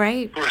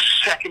 Right. For a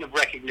second of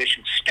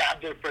recognition,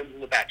 stab their friends in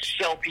the back,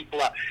 sell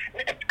people out.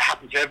 It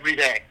happens every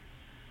day.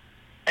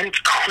 And it's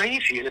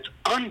crazy and it's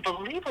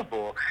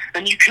unbelievable.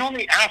 And you can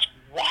only ask,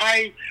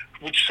 why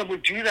would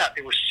someone do that?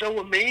 They were so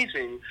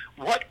amazing.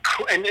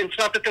 And it's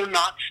not that they're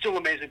not still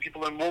amazing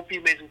people and won't be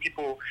amazing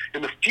people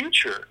in the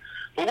future,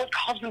 but what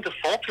caused them to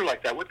falter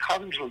like that? What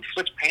caused them to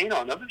inflict pain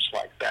on others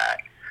like that?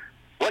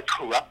 What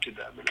corrupted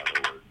them, in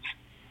other words?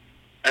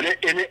 And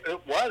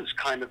it was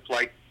kind of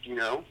like, you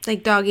know,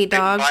 like dog eat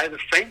dog. By the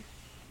fame,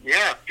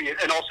 yeah,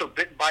 and also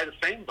bitten by the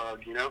fame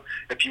bug. You know,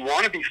 if you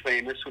want to be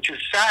famous, which is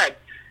sad,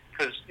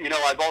 because you know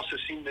I've also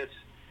seen this.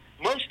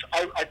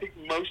 I think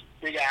most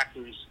big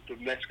actors, the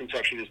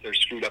misconception is they're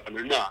screwed up, and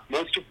they're not.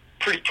 Most are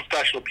pretty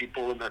professional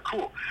people, and they're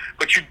cool.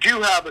 But you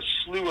do have a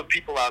slew of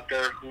people out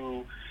there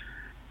who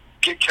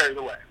get carried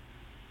away.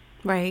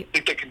 Right.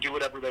 Think they can do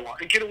whatever they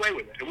want and get away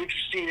with it. And we've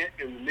seen it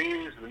in the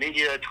news and the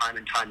media time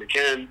and time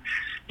again.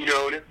 You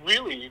know, and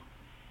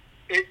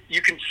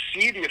you can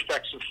see the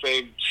effects of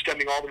fame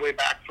stemming all the way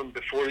back from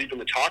before even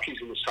the talkies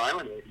in the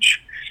silent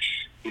age.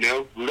 You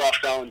know, Rudolph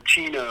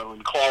Valentino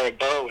and Clara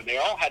Bow, and they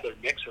all had their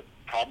mix of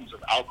problems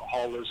of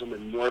alcoholism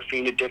and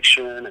morphine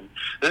addiction, and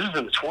this is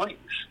in the 20s.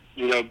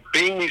 You know,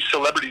 being these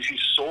celebrities who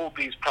sold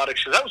these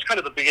products, so that was kind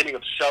of the beginning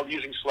of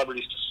using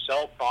celebrities to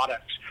sell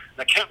products.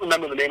 And I can't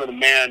remember the name of the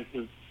man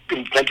who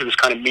invented this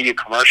kind of media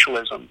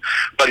commercialism,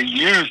 but he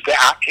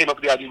came up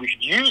with the idea we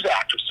could use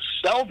actors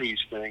to sell these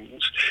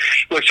things.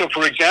 Like, so,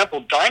 for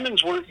example,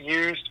 diamonds weren't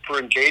used for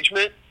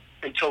engagement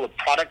until the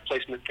product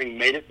placement thing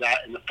made it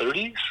that in the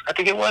 30s, I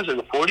think it was, or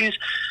the 40s.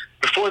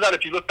 Before that,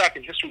 if you look back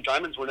in history,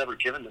 diamonds were never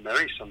given to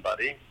marry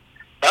somebody.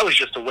 That was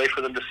just a way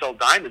for them to sell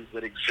diamonds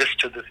that exist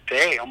to this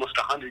day, almost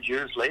 100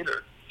 years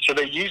later. So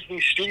they used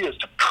these studios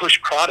to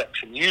push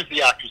products and use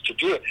the actors to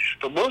do it.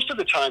 But most of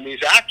the time,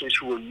 these actors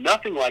who were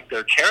nothing like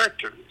their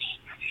characters,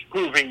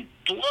 who were being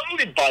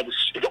bloated by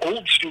the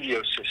old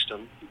studio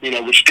system, you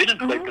know, which did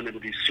inflate them into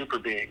these super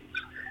beings,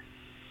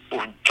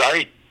 were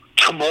very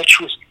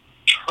tumultuous,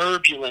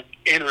 turbulent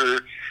inner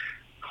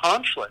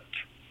conflict.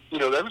 You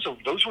know,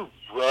 those were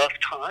rough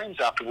times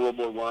after World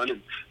War I,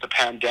 and the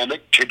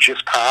pandemic had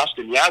just passed.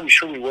 And yeah, we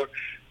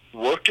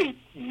worked and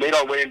made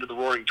our way into the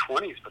Roaring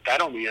 20s, but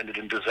that only ended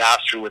in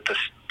disaster with the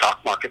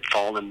stock market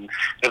fall and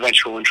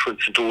eventual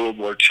entrance into World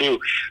War II.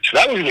 So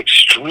that was an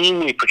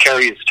extremely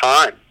precarious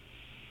time.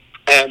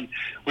 And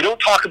we don't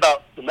talk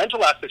about the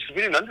mental aspects because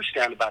we didn't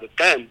understand about it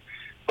then,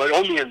 but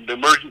only in the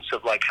emergence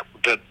of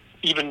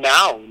even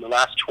now in the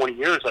last 20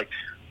 years, like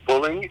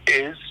bullying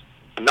is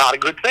not a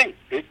good thing.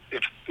 It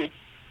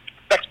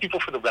affects people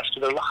for the rest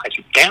of their lives.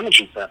 It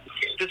damages them.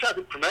 This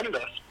hasn't prevented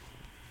us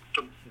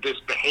from this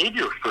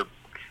behavior for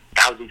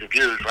thousands of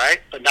years,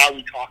 right? But now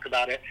we talk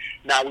about it.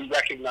 Now we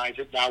recognize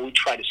it. Now we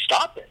try to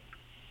stop it.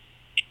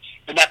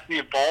 And that's the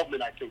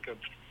involvement, I think, of,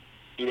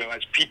 you know,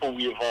 as people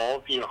we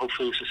evolve, you know,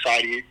 hopefully as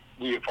society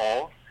we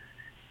evolve.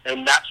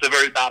 And that's the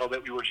very battle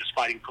that we were just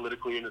fighting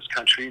politically in this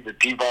country, the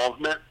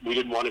devolvement. We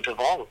didn't want it to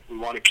evolve. We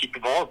want to keep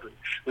evolving.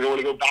 We don't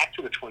want to go back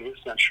to the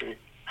 20th century.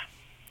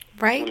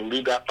 Right. We want to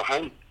leave that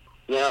behind.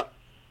 Yeah.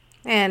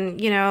 And,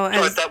 you know...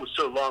 Sorry if that was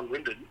so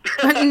long-winded.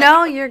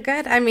 No, you're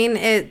good. I mean,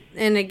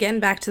 and again,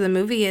 back to the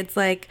movie, it's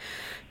like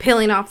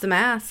peeling off the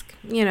mask.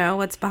 You know,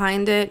 what's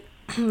behind it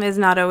is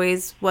not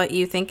always what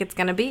you think it's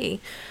going to be.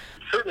 It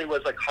certainly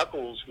was like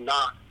Huckle's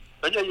not.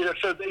 But yeah, you know,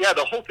 so yeah,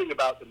 the whole thing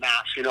about the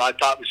mask, you know, I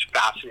thought was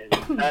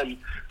fascinating. And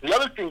the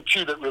other thing,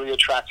 too, that really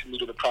attracted me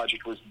to the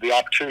project was the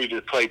opportunity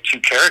to play two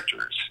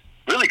characters.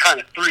 Really kind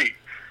of three.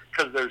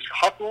 Because there's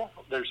Huckle,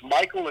 there's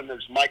Michael, and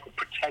there's Michael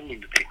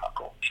pretending to be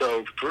Huckle.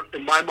 So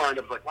in my mind,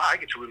 I was like, wow, I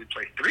get to really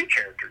play three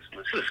characters.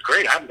 And this is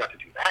great. I haven't got to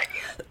do that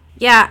yet.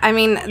 Yeah, I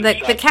mean,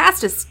 the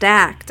cast is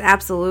stacked,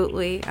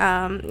 absolutely.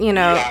 You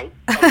know. Yeah,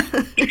 I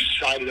was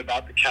excited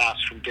about the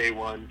cast from day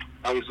one.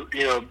 I was,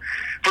 you know,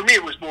 for me,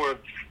 it was more of,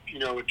 you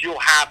know, if you'll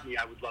have me,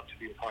 I would love to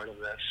be a part of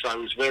this. So I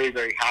was very,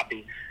 very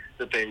happy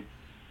that they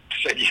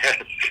said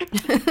yes.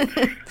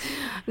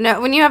 No,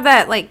 when you have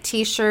that, like,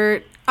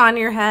 T-shirt on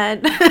your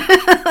head,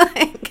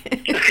 like,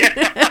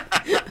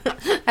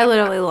 I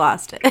literally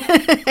lost it.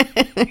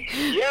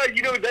 Yeah,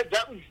 you know,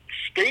 that was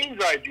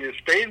Spain's idea.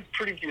 Spain's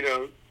pretty,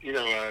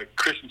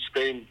 Chris and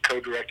Spain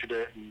co-directed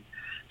it, and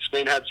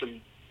Spain had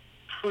some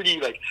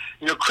pretty, like,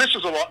 you know, Chris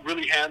was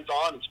really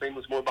hands-on, and Spain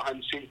was more behind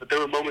the scenes, but there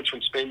were moments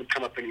when Spain would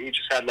come up and he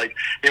just had, like,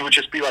 it would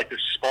just be like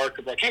this spark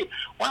of, like, hey,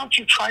 why don't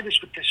you try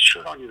this with this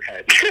shirt on your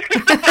head?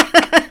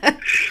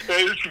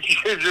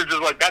 You're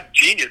just like, that's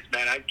genius,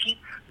 man. I keep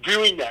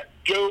doing that.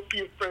 Don't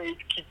be afraid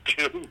to keep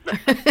doing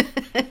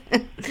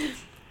that.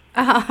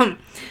 I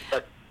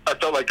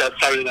felt like that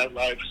Saturday Night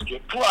Live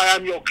skit. Why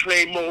am your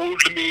clay mold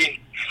to me?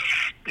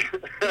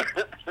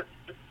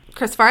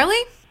 Chris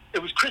Farley?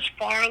 It was Chris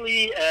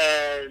Farley,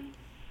 and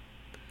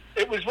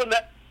it was when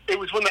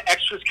the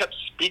extras kept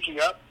speaking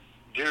up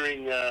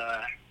during.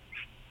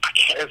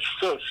 It's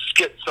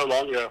so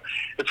long ago.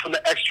 It's when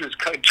the extras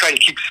kind of try to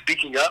keep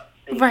speaking up,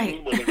 in the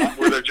scene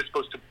where they're just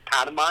supposed to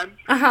pantomime.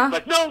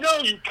 Like, no,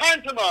 you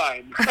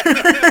pantomime.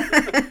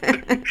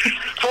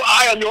 So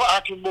I am your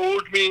actor,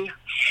 mold me.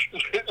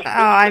 Oh,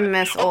 I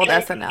miss old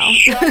SNL.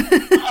 Shut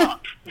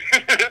up.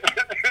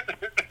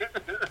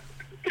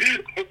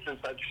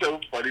 That's so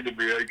funny to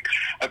me.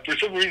 Like, for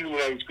some reason,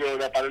 when I was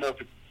growing up, I don't know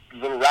if it's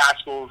Little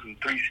Rascals and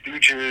Three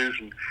Stooges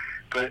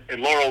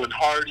and Laurel and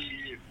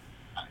Hardy.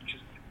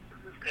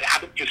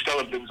 Abbott Costello,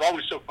 it was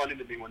always so funny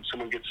to me when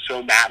someone gets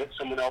so mad at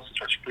someone else and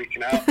starts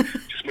freaking out.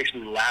 It just makes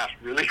me laugh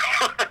really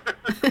hard.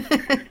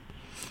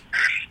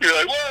 You're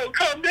like, whoa,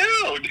 calm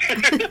down.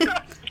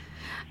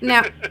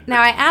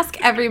 Now I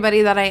ask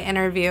everybody that I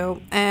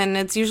interview, and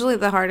it's usually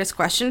the hardest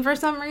question for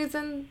some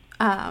reason,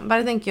 but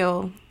I think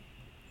you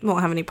won't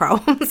have any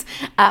problems.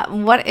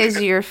 What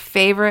is your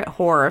favorite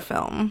horror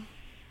film?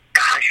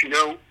 Gosh, you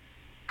know,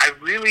 I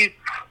really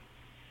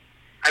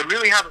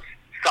have a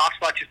soft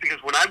spot just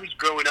because when I was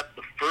growing up,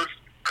 the first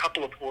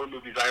couple of horror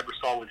movies I ever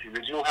saw was the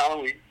original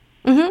Halloween,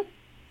 then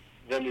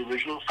the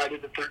original Friday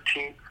the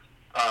 13th,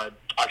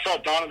 I saw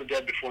Dawn of the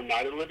Dead before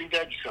Night of the Living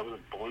Dead, just I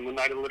wasn't born when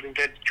Night of the Living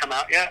Dead come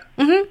out yet.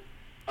 Mm-hmm.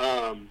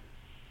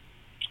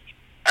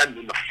 And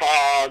then The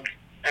Fog.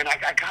 And I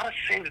gotta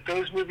say that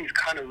those movies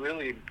kind of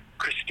really,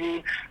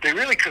 Christine, they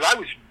really, because I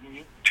was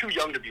too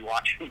young to be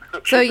watching.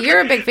 So you're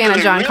a big fan of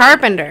John really,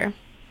 Carpenter.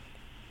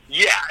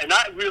 Yeah, and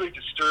that really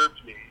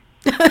disturbed me.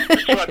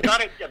 So I've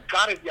got to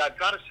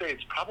say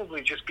it's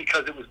probably just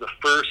because it was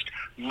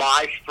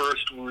my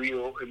first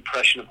real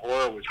impression of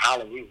horror was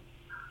Halloween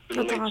in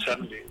the late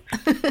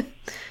 70s.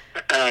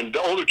 And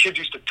the older kids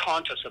used to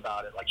taunt us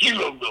about it, like, you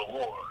don't know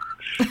horror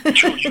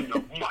until you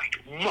know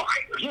Mike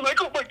Myers. You're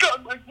like, oh my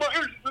God, Mike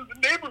Myers is in the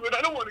neighborhood.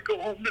 I don't want to go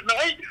home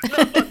tonight.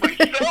 Not by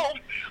myself.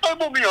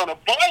 I'm only on a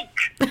bike.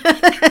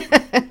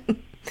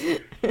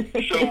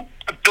 So,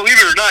 believe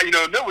it or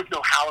not, there was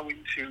no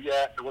Halloween 2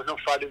 yet. There was no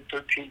Friday the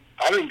 13th.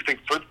 I don't even think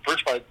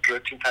first Friday the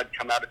 13th had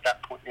come out at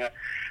that point yet.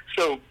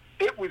 So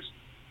it was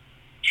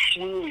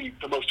truly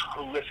the most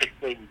horrific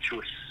thing to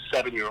a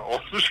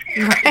 7-year-old.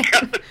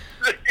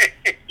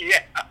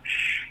 Yeah.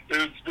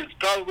 It's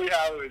probably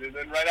Halloween. And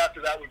then right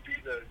after that would be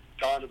the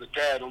Dawn of the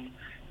Dead.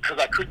 Because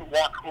I couldn't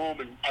walk home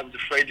and I was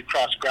afraid to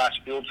cross grass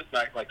fields at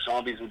night like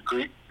zombies would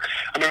greet.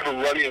 I remember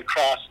running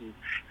across and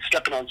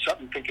stepping on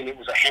something thinking it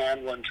was a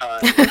hand one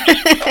time.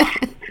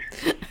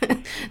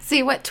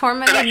 See what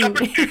tormented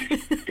me?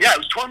 Yeah, it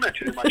was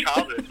tormented in my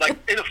childhood. Like,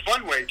 in a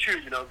fun way, too,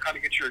 kind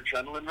of get your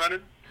adrenaline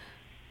running.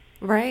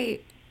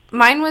 Right.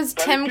 Mine was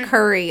Tim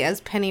Curry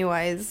as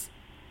Pennywise.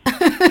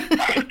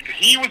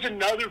 He was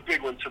another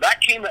big one. So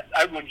that came,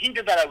 when he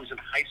did that, I was in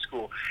high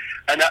school.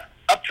 And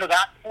up to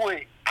that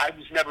point, I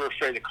was never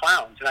afraid of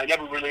clowns. And I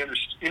never really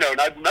understood,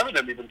 and I remember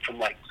them even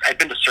from, I'd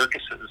been to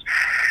circuses.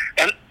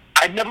 And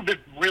I'd never been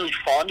really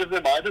fond of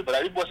them either, but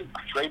I wasn't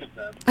afraid of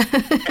them.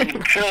 And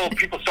until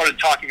people started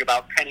talking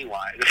about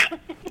Pennywise.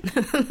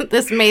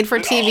 This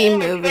made-for-TV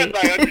movie.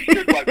 I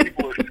understood why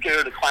people were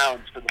scared of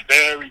clowns for the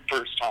very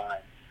first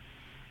time.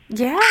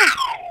 Yeah.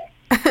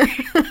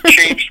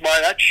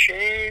 That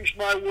changed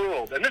my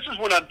world. And this is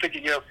when I'm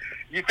thinking,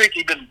 you think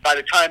even by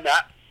the time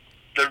that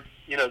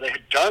they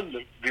had done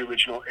the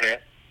original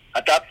It,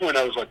 at that point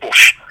I was like, well,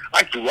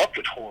 I grew up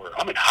with horror.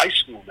 I'm in high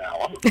school now.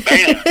 I'm a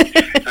fan.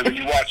 And then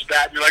you watch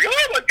that and you're like,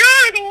 oh my God,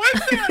 I don't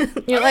like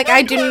that. You're like,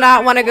 I do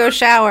not want to go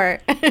shower.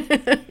 Yeah,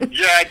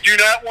 I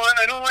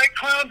don't like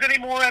clowns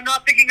anymore. I'm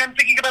thinking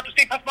about the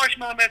Stay Puft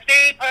Marshmallow Man.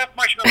 Stay Puft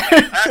Marshmallow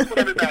Man. That's what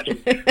I'm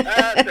imagining.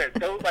 That's it.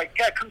 Don't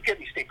come get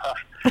me, Stay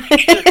Puft.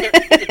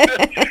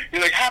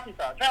 You're like, happy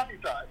thoughts.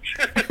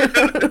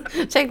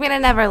 Take me to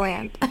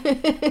Neverland.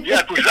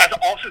 Yeah, because I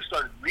also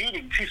started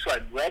reading too, so I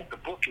read the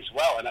book as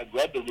well, and I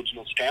read the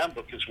original Stan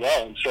book as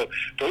well, and so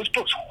those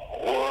books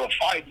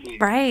horrified me.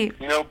 Right.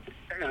 I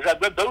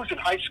read those in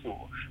high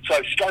school, so I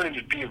was starting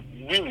to be a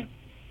really,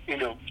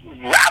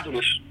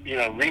 ravenous,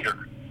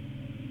 reader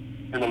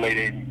in the late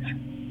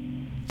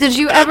 80s. Did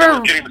you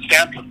ever... Getting the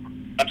Stan book.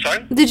 I'm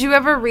sorry? Did you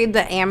ever read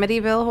the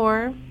Amityville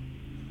Horror?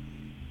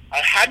 I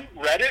hadn't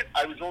read it.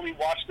 I was only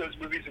watched those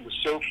movies and was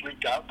so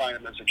freaked out by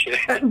them as a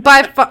kid.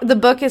 By far, the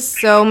book is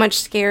so much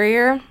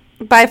scarier.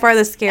 By far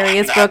the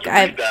scariest book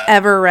I've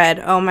ever read.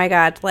 Oh my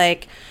God.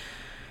 5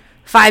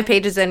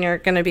 pages in, you're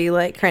going to be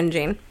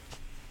cringing.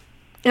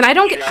 And I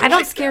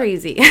don't scare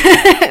easy.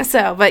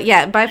 So, but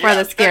yeah, by far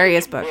the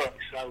scariest book. Books,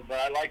 but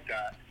I like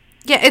that.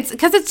 Yeah, it's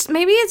because it's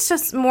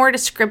just more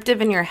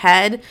descriptive in your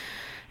head.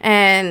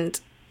 And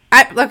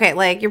you're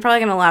probably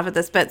going to laugh at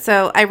this, but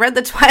so I read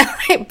the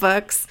Twilight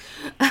books,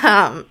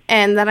 and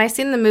then I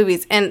seen the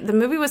movies, and the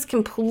movie was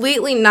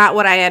completely not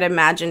what I had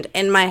imagined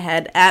in my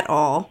head at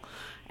all.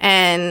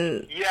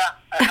 And yeah,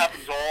 that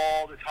happens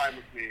all the time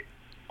with me.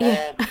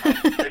 All the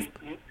time.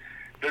 And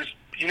there's,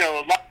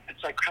 a lot.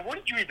 It's like, where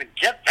did you even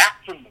get that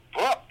from the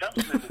book? That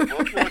was in the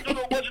book. You're like,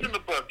 no, it wasn't in the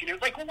book. And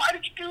it's like, well, why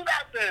did you do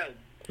that then?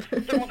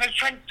 So, I was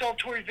trying to tell a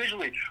story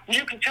visually. Well,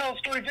 you can tell a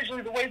story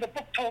visually the way the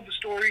book told the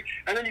story,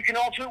 and then you can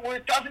alter it where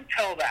it doesn't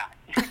tell that.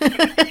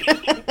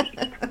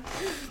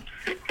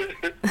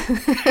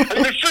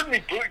 And there's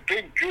certainly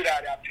been good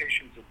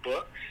adaptations of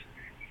books,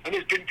 and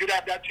there's been good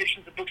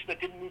adaptations of books that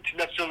didn't need to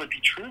necessarily be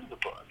true to the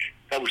book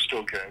that were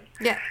still good.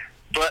 Yeah.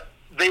 But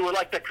they were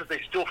like that because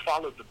they still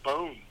followed the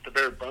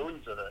bare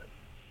bones of it.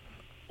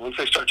 Once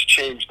they start to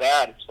change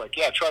that, it's like,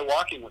 yeah, try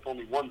walking with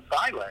only one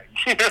thigh leg.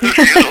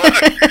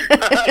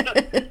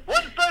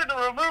 One side to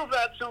remove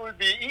that so it would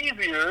be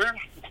easier.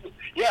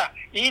 Yeah,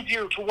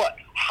 easier to what?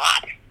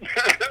 Hot.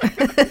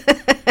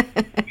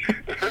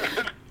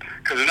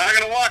 Because they're not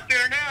going to walk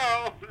there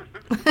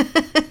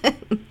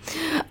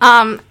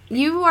now.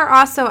 You are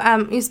also,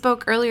 you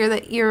spoke earlier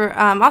that you're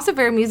also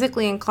very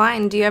musically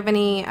inclined. Do you have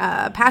any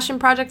passion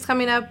projects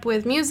coming up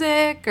with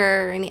music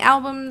or any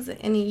albums,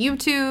 any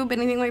YouTube,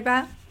 anything like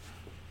that?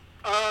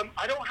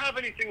 I don't have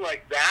anything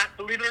like that,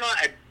 believe it or not.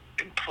 I've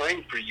been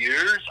playing for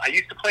years. I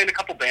used to play in a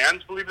couple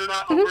bands, believe it or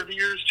not, over the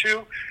years,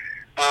 too.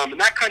 And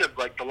that kind of,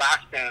 the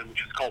last band,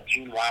 which was called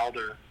Gene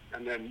Wilder,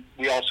 and then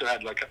we also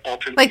had, an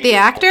alternate... Like the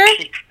actor?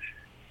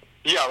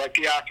 Yeah, like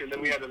the actor. And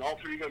then we had an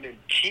alter ego named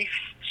Keith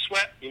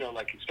Sweat,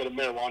 instead of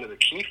marijuana, the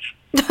Keith.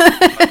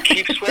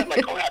 Keith Sweat,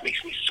 that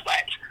makes me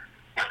sweat.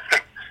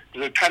 It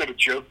was kind of a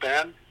joke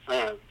band.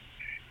 But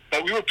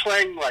we were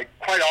playing like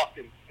quite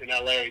often in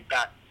LA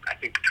back, I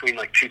think, between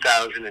like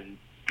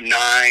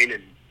 2009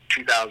 and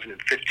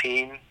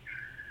 2015.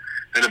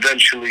 And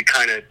eventually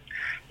kind of,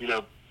 you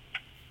know,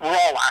 we're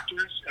all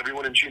actors,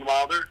 everyone in Gene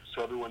Wilder,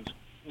 so everyone's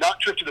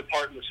not drifted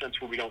apart in the sense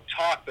where we don't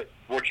talk, but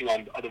working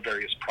on other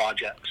various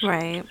projects.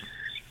 Right.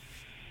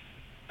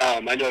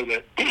 I know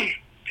that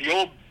the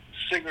old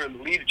singer and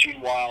lead of Gene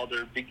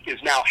Wilder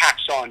is now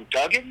Hacksaw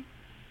Duggan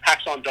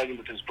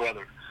with his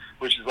brother,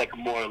 which is like a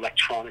more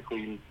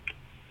electronically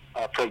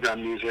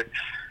programmed music.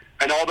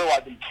 And although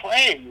I've been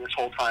playing this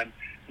whole time,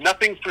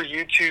 nothing for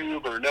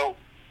YouTube or no.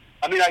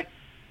 I mean,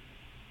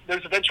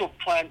 there's eventual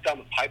plans down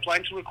the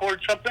pipeline to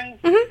record something,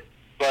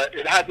 but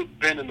it hasn't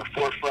been in the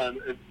forefront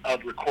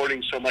of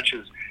recording so much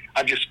as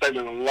I've just spent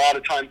a lot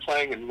of time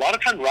playing and a lot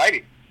of time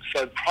writing.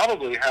 So I'd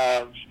probably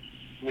have,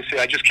 let me see,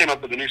 I just came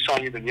up with a new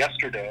song even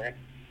yesterday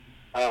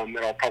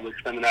that I'll probably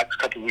spend the next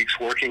couple of weeks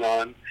working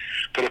on.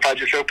 But if I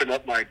just open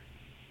up my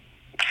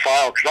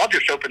file, because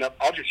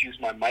I'll just use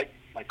my mic,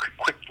 my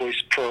Quick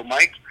Voice Pro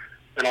mic,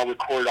 and I'll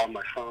record on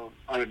my phone.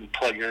 I would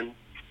plug in,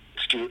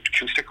 just do it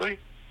acoustically.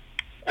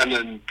 And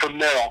then from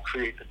there, I'll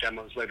create the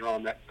demos later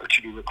on that are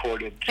to be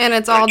recorded. And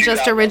it's all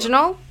just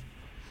original?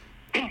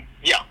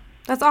 Yeah.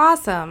 That's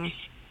awesome.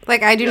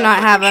 Like, I do not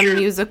have a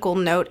musical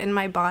note in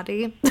my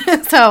body.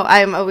 So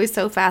I'm always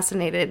so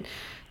fascinated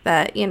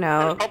that, you know.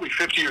 There's probably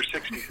 50 or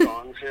 60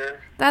 songs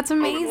here. That's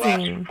amazing. Over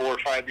the last 4 or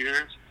 5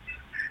 years.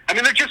 I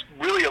mean, they're just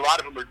really, a lot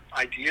of them are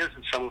ideas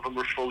and some of them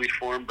are fully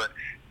formed. But,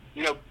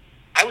 you know,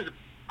 I was a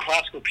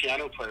classical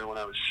piano player when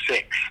I was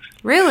 6.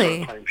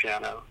 Really? Playing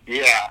piano.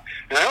 Yeah.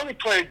 And I only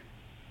played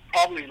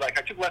probably, like,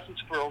 I took lessons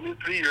for only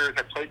 3 years.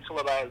 I played till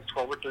about I was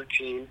 12 or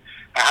 13.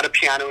 I had a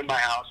piano in my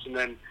house. And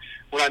then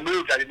when I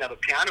moved, I didn't have a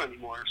piano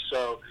anymore.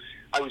 So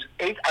I was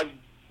 8.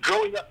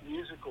 Growing up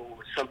musical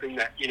was something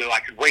that, you know,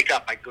 I could wake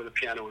up, I could go to the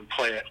piano and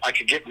play it. I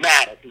could get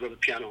mad, I could go to the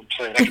piano and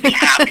play it. I could be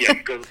happy, I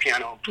could go to the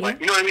piano and play it.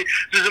 You know what I mean?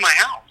 This is in my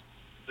house.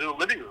 This is in the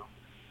living room.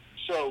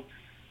 So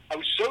I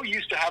was so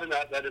used to having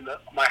that in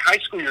my high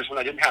school years when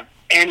I didn't have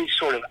any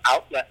sort of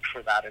outlet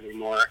for that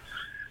anymore,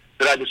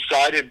 that I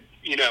decided,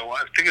 you know,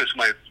 I think it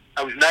was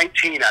I was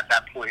 19 at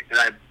that point, and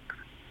I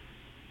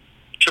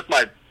took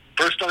my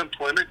first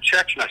unemployment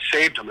checks and I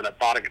saved them and I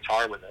bought a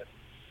guitar with it.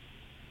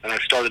 And I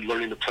started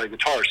learning to play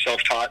guitar,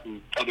 self-taught,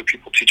 and other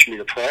people teaching me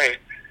to play.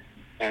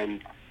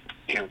 And,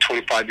 you know,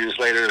 25 years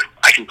later,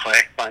 I can play,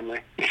 finally.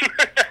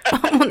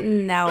 Oh,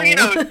 no. But, you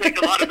know, it's like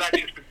a lot of that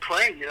just been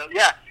playing, you know.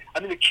 Yeah, I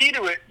mean, the key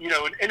to it, you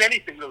know, in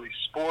anything really,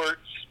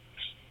 sports,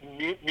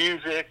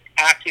 music,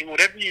 acting,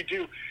 whatever you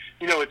do,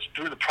 you know, it's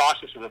through the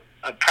process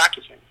of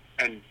practicing.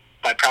 And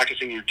by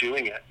practicing, you're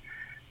doing it.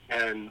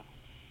 And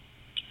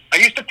I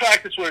used to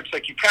practice where it's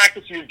like you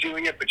practice and you're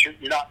doing it, but you're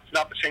not. It's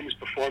not the same as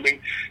performing.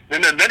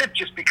 Then it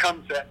just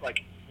becomes that, like,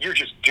 you're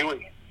just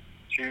doing it.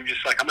 So you're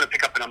just like, I'm going to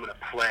pick up and I'm going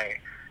to play.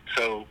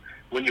 So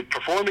when you're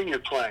performing, you're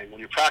playing. When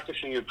you're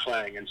practicing, you're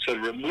playing. And so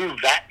remove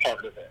that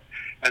part of it,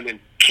 and then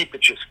keep it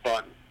just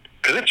fun,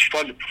 because it's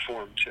fun to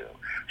perform too.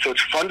 So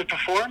it's fun to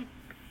perform,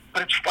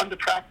 but it's fun to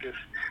practice.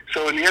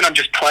 So in the end, I'm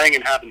just playing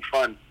and having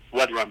fun,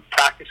 whether I'm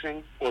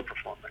practicing or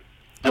performing.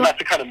 And that's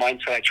the kind of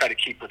mindset I try to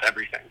keep with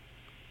everything.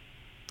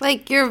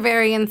 Like, you're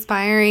very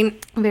inspiring,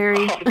 very...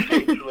 Oh,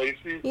 thanks,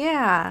 Lacey.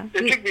 Yeah.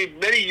 It took me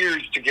many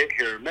years to get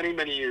here, many,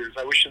 many years.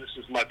 I wish this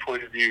was my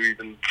point of view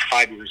even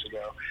 5 years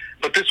ago.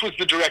 But this was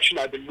the direction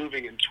I've been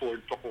moving in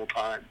towards the whole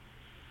time.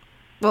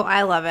 Well,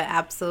 I love it,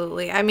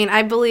 absolutely. I mean,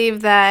 I believe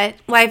that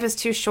life is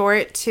too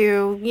short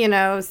to, you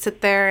know,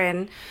 sit there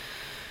and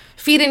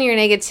feed in your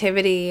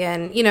negativity.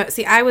 And, you know,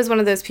 see, I was one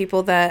of those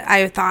people that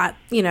I thought,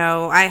 you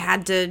know, I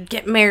had to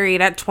get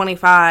married at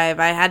 25.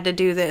 I had to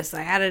do this.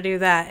 I had to do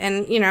that.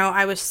 And, you know,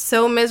 I was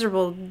so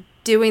miserable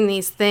doing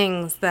these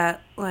things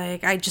that,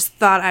 like, I just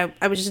thought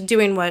I was just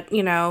doing what,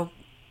 you know,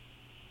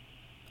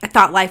 I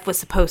thought life was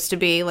supposed to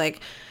be. Like,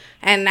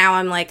 and now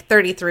I'm like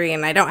 33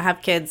 and I don't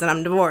have kids and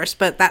I'm divorced,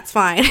 but that's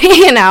fine,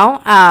 you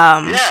know?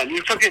 Yeah, and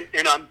you're talking,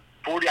 and I'm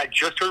 40. I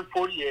just turned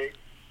 48.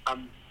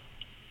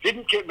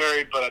 Didn't get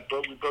married, but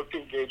we broke the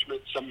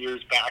engagement some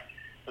years back,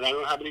 and I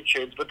don't have any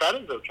kids, but that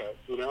is okay.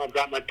 You know, I've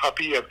got my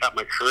puppy, I've got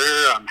my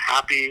career, I'm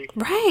happy.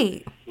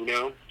 Right. You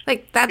know?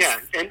 Like, that's...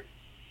 Yeah, and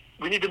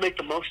we need to make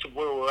the most of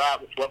where we're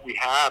at with what we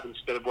have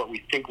instead of what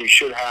we think we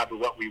should have or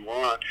what we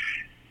want.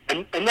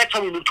 And that's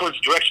how we move towards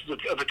the directions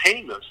of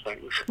attaining those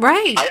things.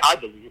 Right. I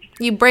believe.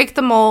 You break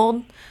the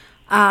mold.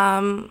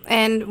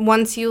 And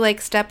once you,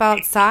 like, step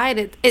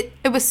outside, it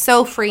was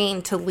so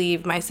freeing to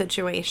leave my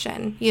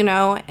situation, you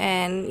know,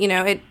 and, you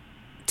know, it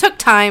took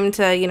time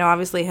to, you know,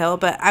 obviously heal,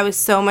 but I was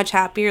so much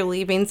happier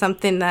leaving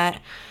something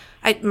that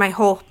my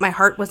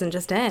heart wasn't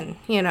just in,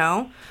 you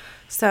know,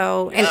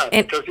 so, yeah,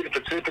 if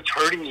it's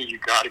hurting you, you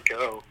gotta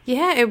go.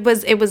 Yeah, it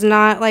was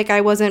not like I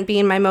wasn't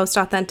being my most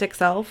authentic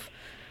self,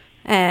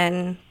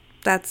 and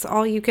that's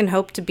all you can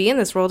hope to be in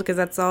this world, because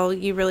that's all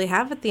you really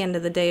have at the end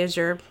of the day is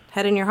your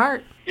head and your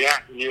heart. Yeah,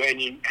 and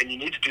you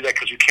need to do that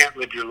because you can't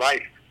live your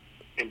life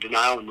in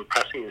denial and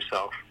repressing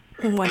yourself.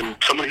 What? And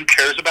someone who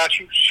cares about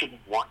you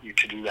shouldn't want you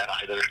to do that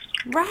either.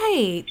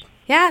 Right.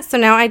 Yeah, so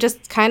now I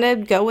just kind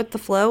of go with the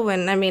flow,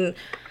 and I mean,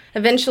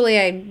 eventually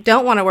I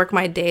don't want to work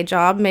my day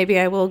job. Maybe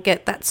I will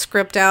get that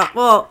script out.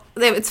 Well,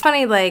 it's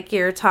funny, like,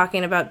 you're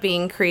talking about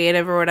being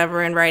creative or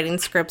whatever and writing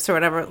scripts or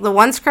whatever. The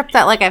one script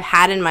that, like, I've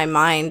had in my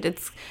mind,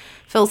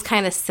 feels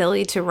kind of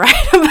silly to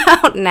write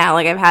about now.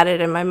 Like, I've had it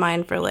in my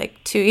mind for,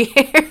 like, 2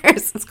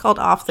 years. It's called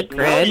Off the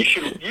Grid.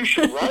 No, you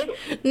should write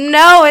it.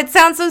 No, it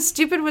sounds so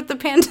stupid with the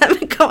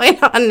pandemic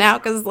going on now,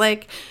 because,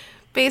 like,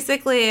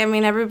 basically, I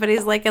mean,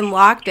 everybody's, like, in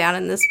lockdown,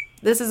 and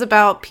this is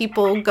about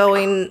people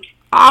going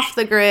off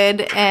the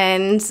grid,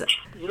 and...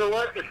 You know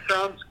what? It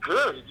sounds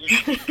good.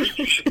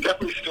 You should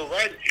definitely still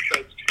write it,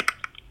 because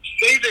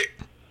say that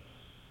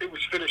it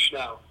was finished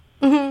now,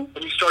 and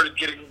you started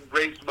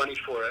raised money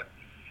for it,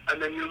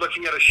 and then you're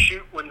looking at a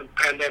shoot when the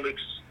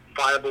pandemic's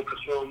viable to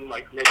film,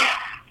 like maybe,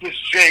 just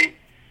say,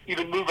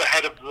 even move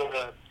ahead of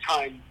the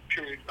time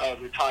period,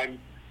 the time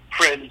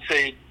frame, and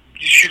say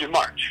you shoot in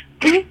March.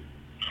 And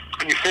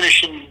you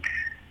finish in,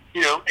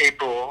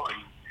 April, and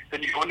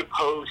then you go into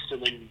post,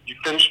 and then you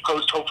finish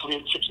post hopefully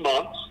in 6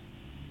 months.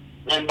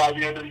 And by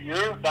the end of the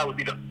year, that would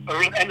be the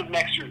end of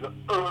next year, the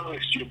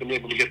earliest you've been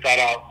able to get that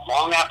out.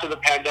 Long after the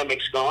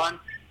pandemic's gone,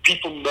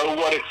 people know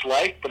what it's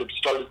like, but it's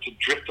started to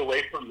drift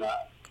away from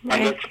that. Right.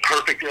 And that's a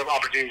perfect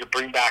opportunity to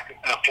bring back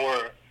a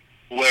horror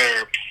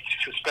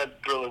suspense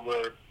thriller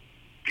where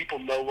people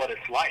know what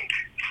it's like,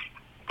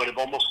 but have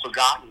almost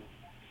forgotten.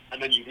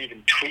 And then you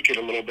even tweak it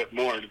a little bit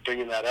more to bring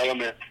in that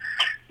element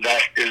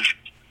that is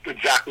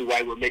exactly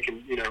why we're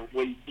making,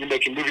 when you're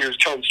making movies or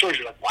telling stories,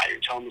 you're like, why are you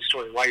telling this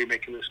story? Why are you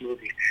making this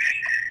movie?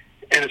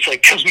 And it's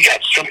like, because we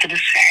got something to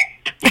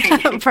say.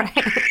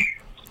 Right.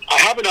 I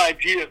have an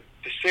idea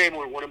the same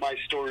where one of my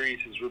stories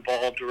is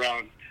revolved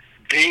around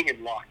being in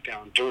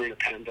lockdown during a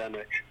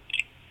pandemic.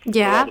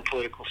 Yeah. All the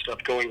political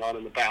stuff going on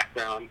in the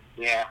background.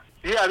 Yeah.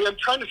 Yeah, I mean, I'm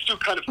trying to still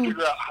kind of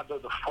figure out how the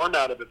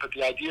format of it, but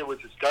the idea was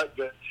that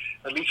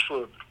at least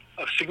for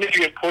a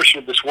significant portion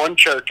of this one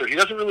character, he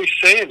doesn't really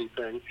say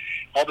anything.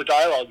 All the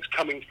dialogue is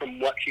coming from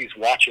what he's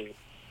watching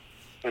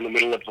in the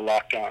middle of the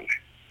lockdown.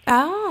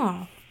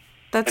 Oh,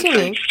 that's and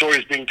unique. So the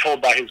story's being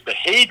told by his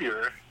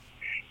behavior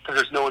because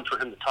there's no one for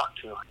him to talk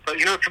to. But,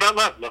 it's about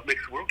love. Love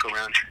makes the world go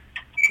round.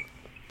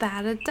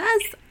 That it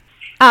does.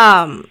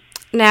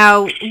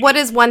 Now, what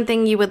is one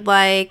thing you would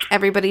like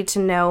everybody to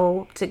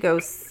know to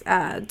go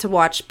to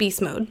watch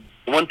Beast Mode?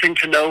 One thing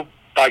to know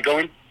by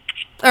going...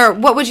 Or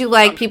what would you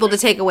like people to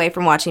take away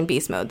from watching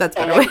Beast Mode? That's a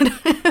better way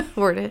to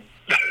word it.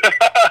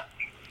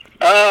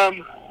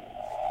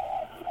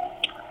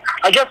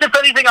 I guess if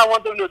anything, I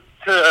want them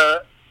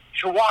to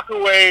walk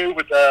away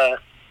with a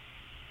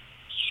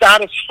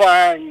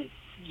satisfying,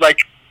 a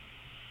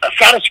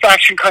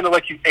satisfaction, kind of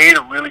like you ate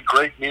a really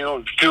great meal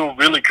and feel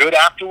really good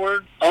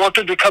afterward. I want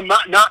them to come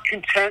not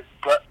content,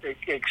 but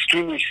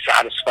extremely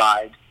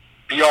satisfied,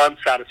 beyond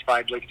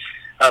satisfied,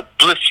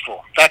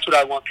 blissful. That's what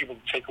I want people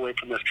to take away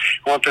from this.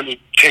 I want them to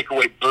take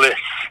away bliss.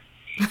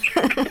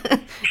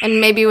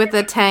 And maybe with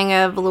a tang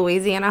of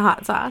Louisiana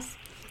hot sauce.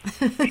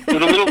 With a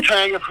little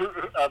tang of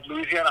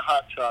Louisiana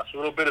hot sauce, a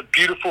little bit of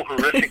beautiful,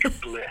 horrific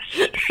bliss.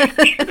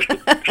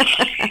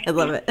 I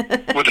love it.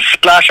 With a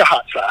splash of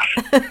hot sauce.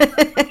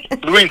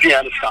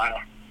 Louisiana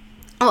style.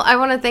 Well, I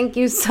want to thank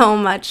you so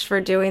much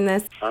for doing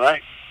this. All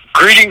right.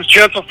 Greetings,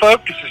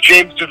 gentlefolk. This is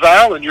James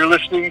Duval, and you're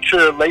listening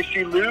to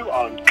Lacey Lou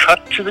on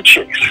Cut to the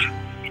Chase.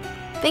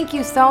 Thank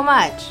you so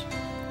much.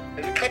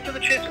 Is it Cut to the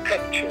Chase or Cut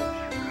to the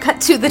Chase?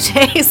 Cut to the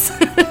Chase.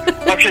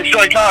 Okay, so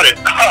I got it.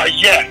 Ah,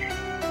 yes.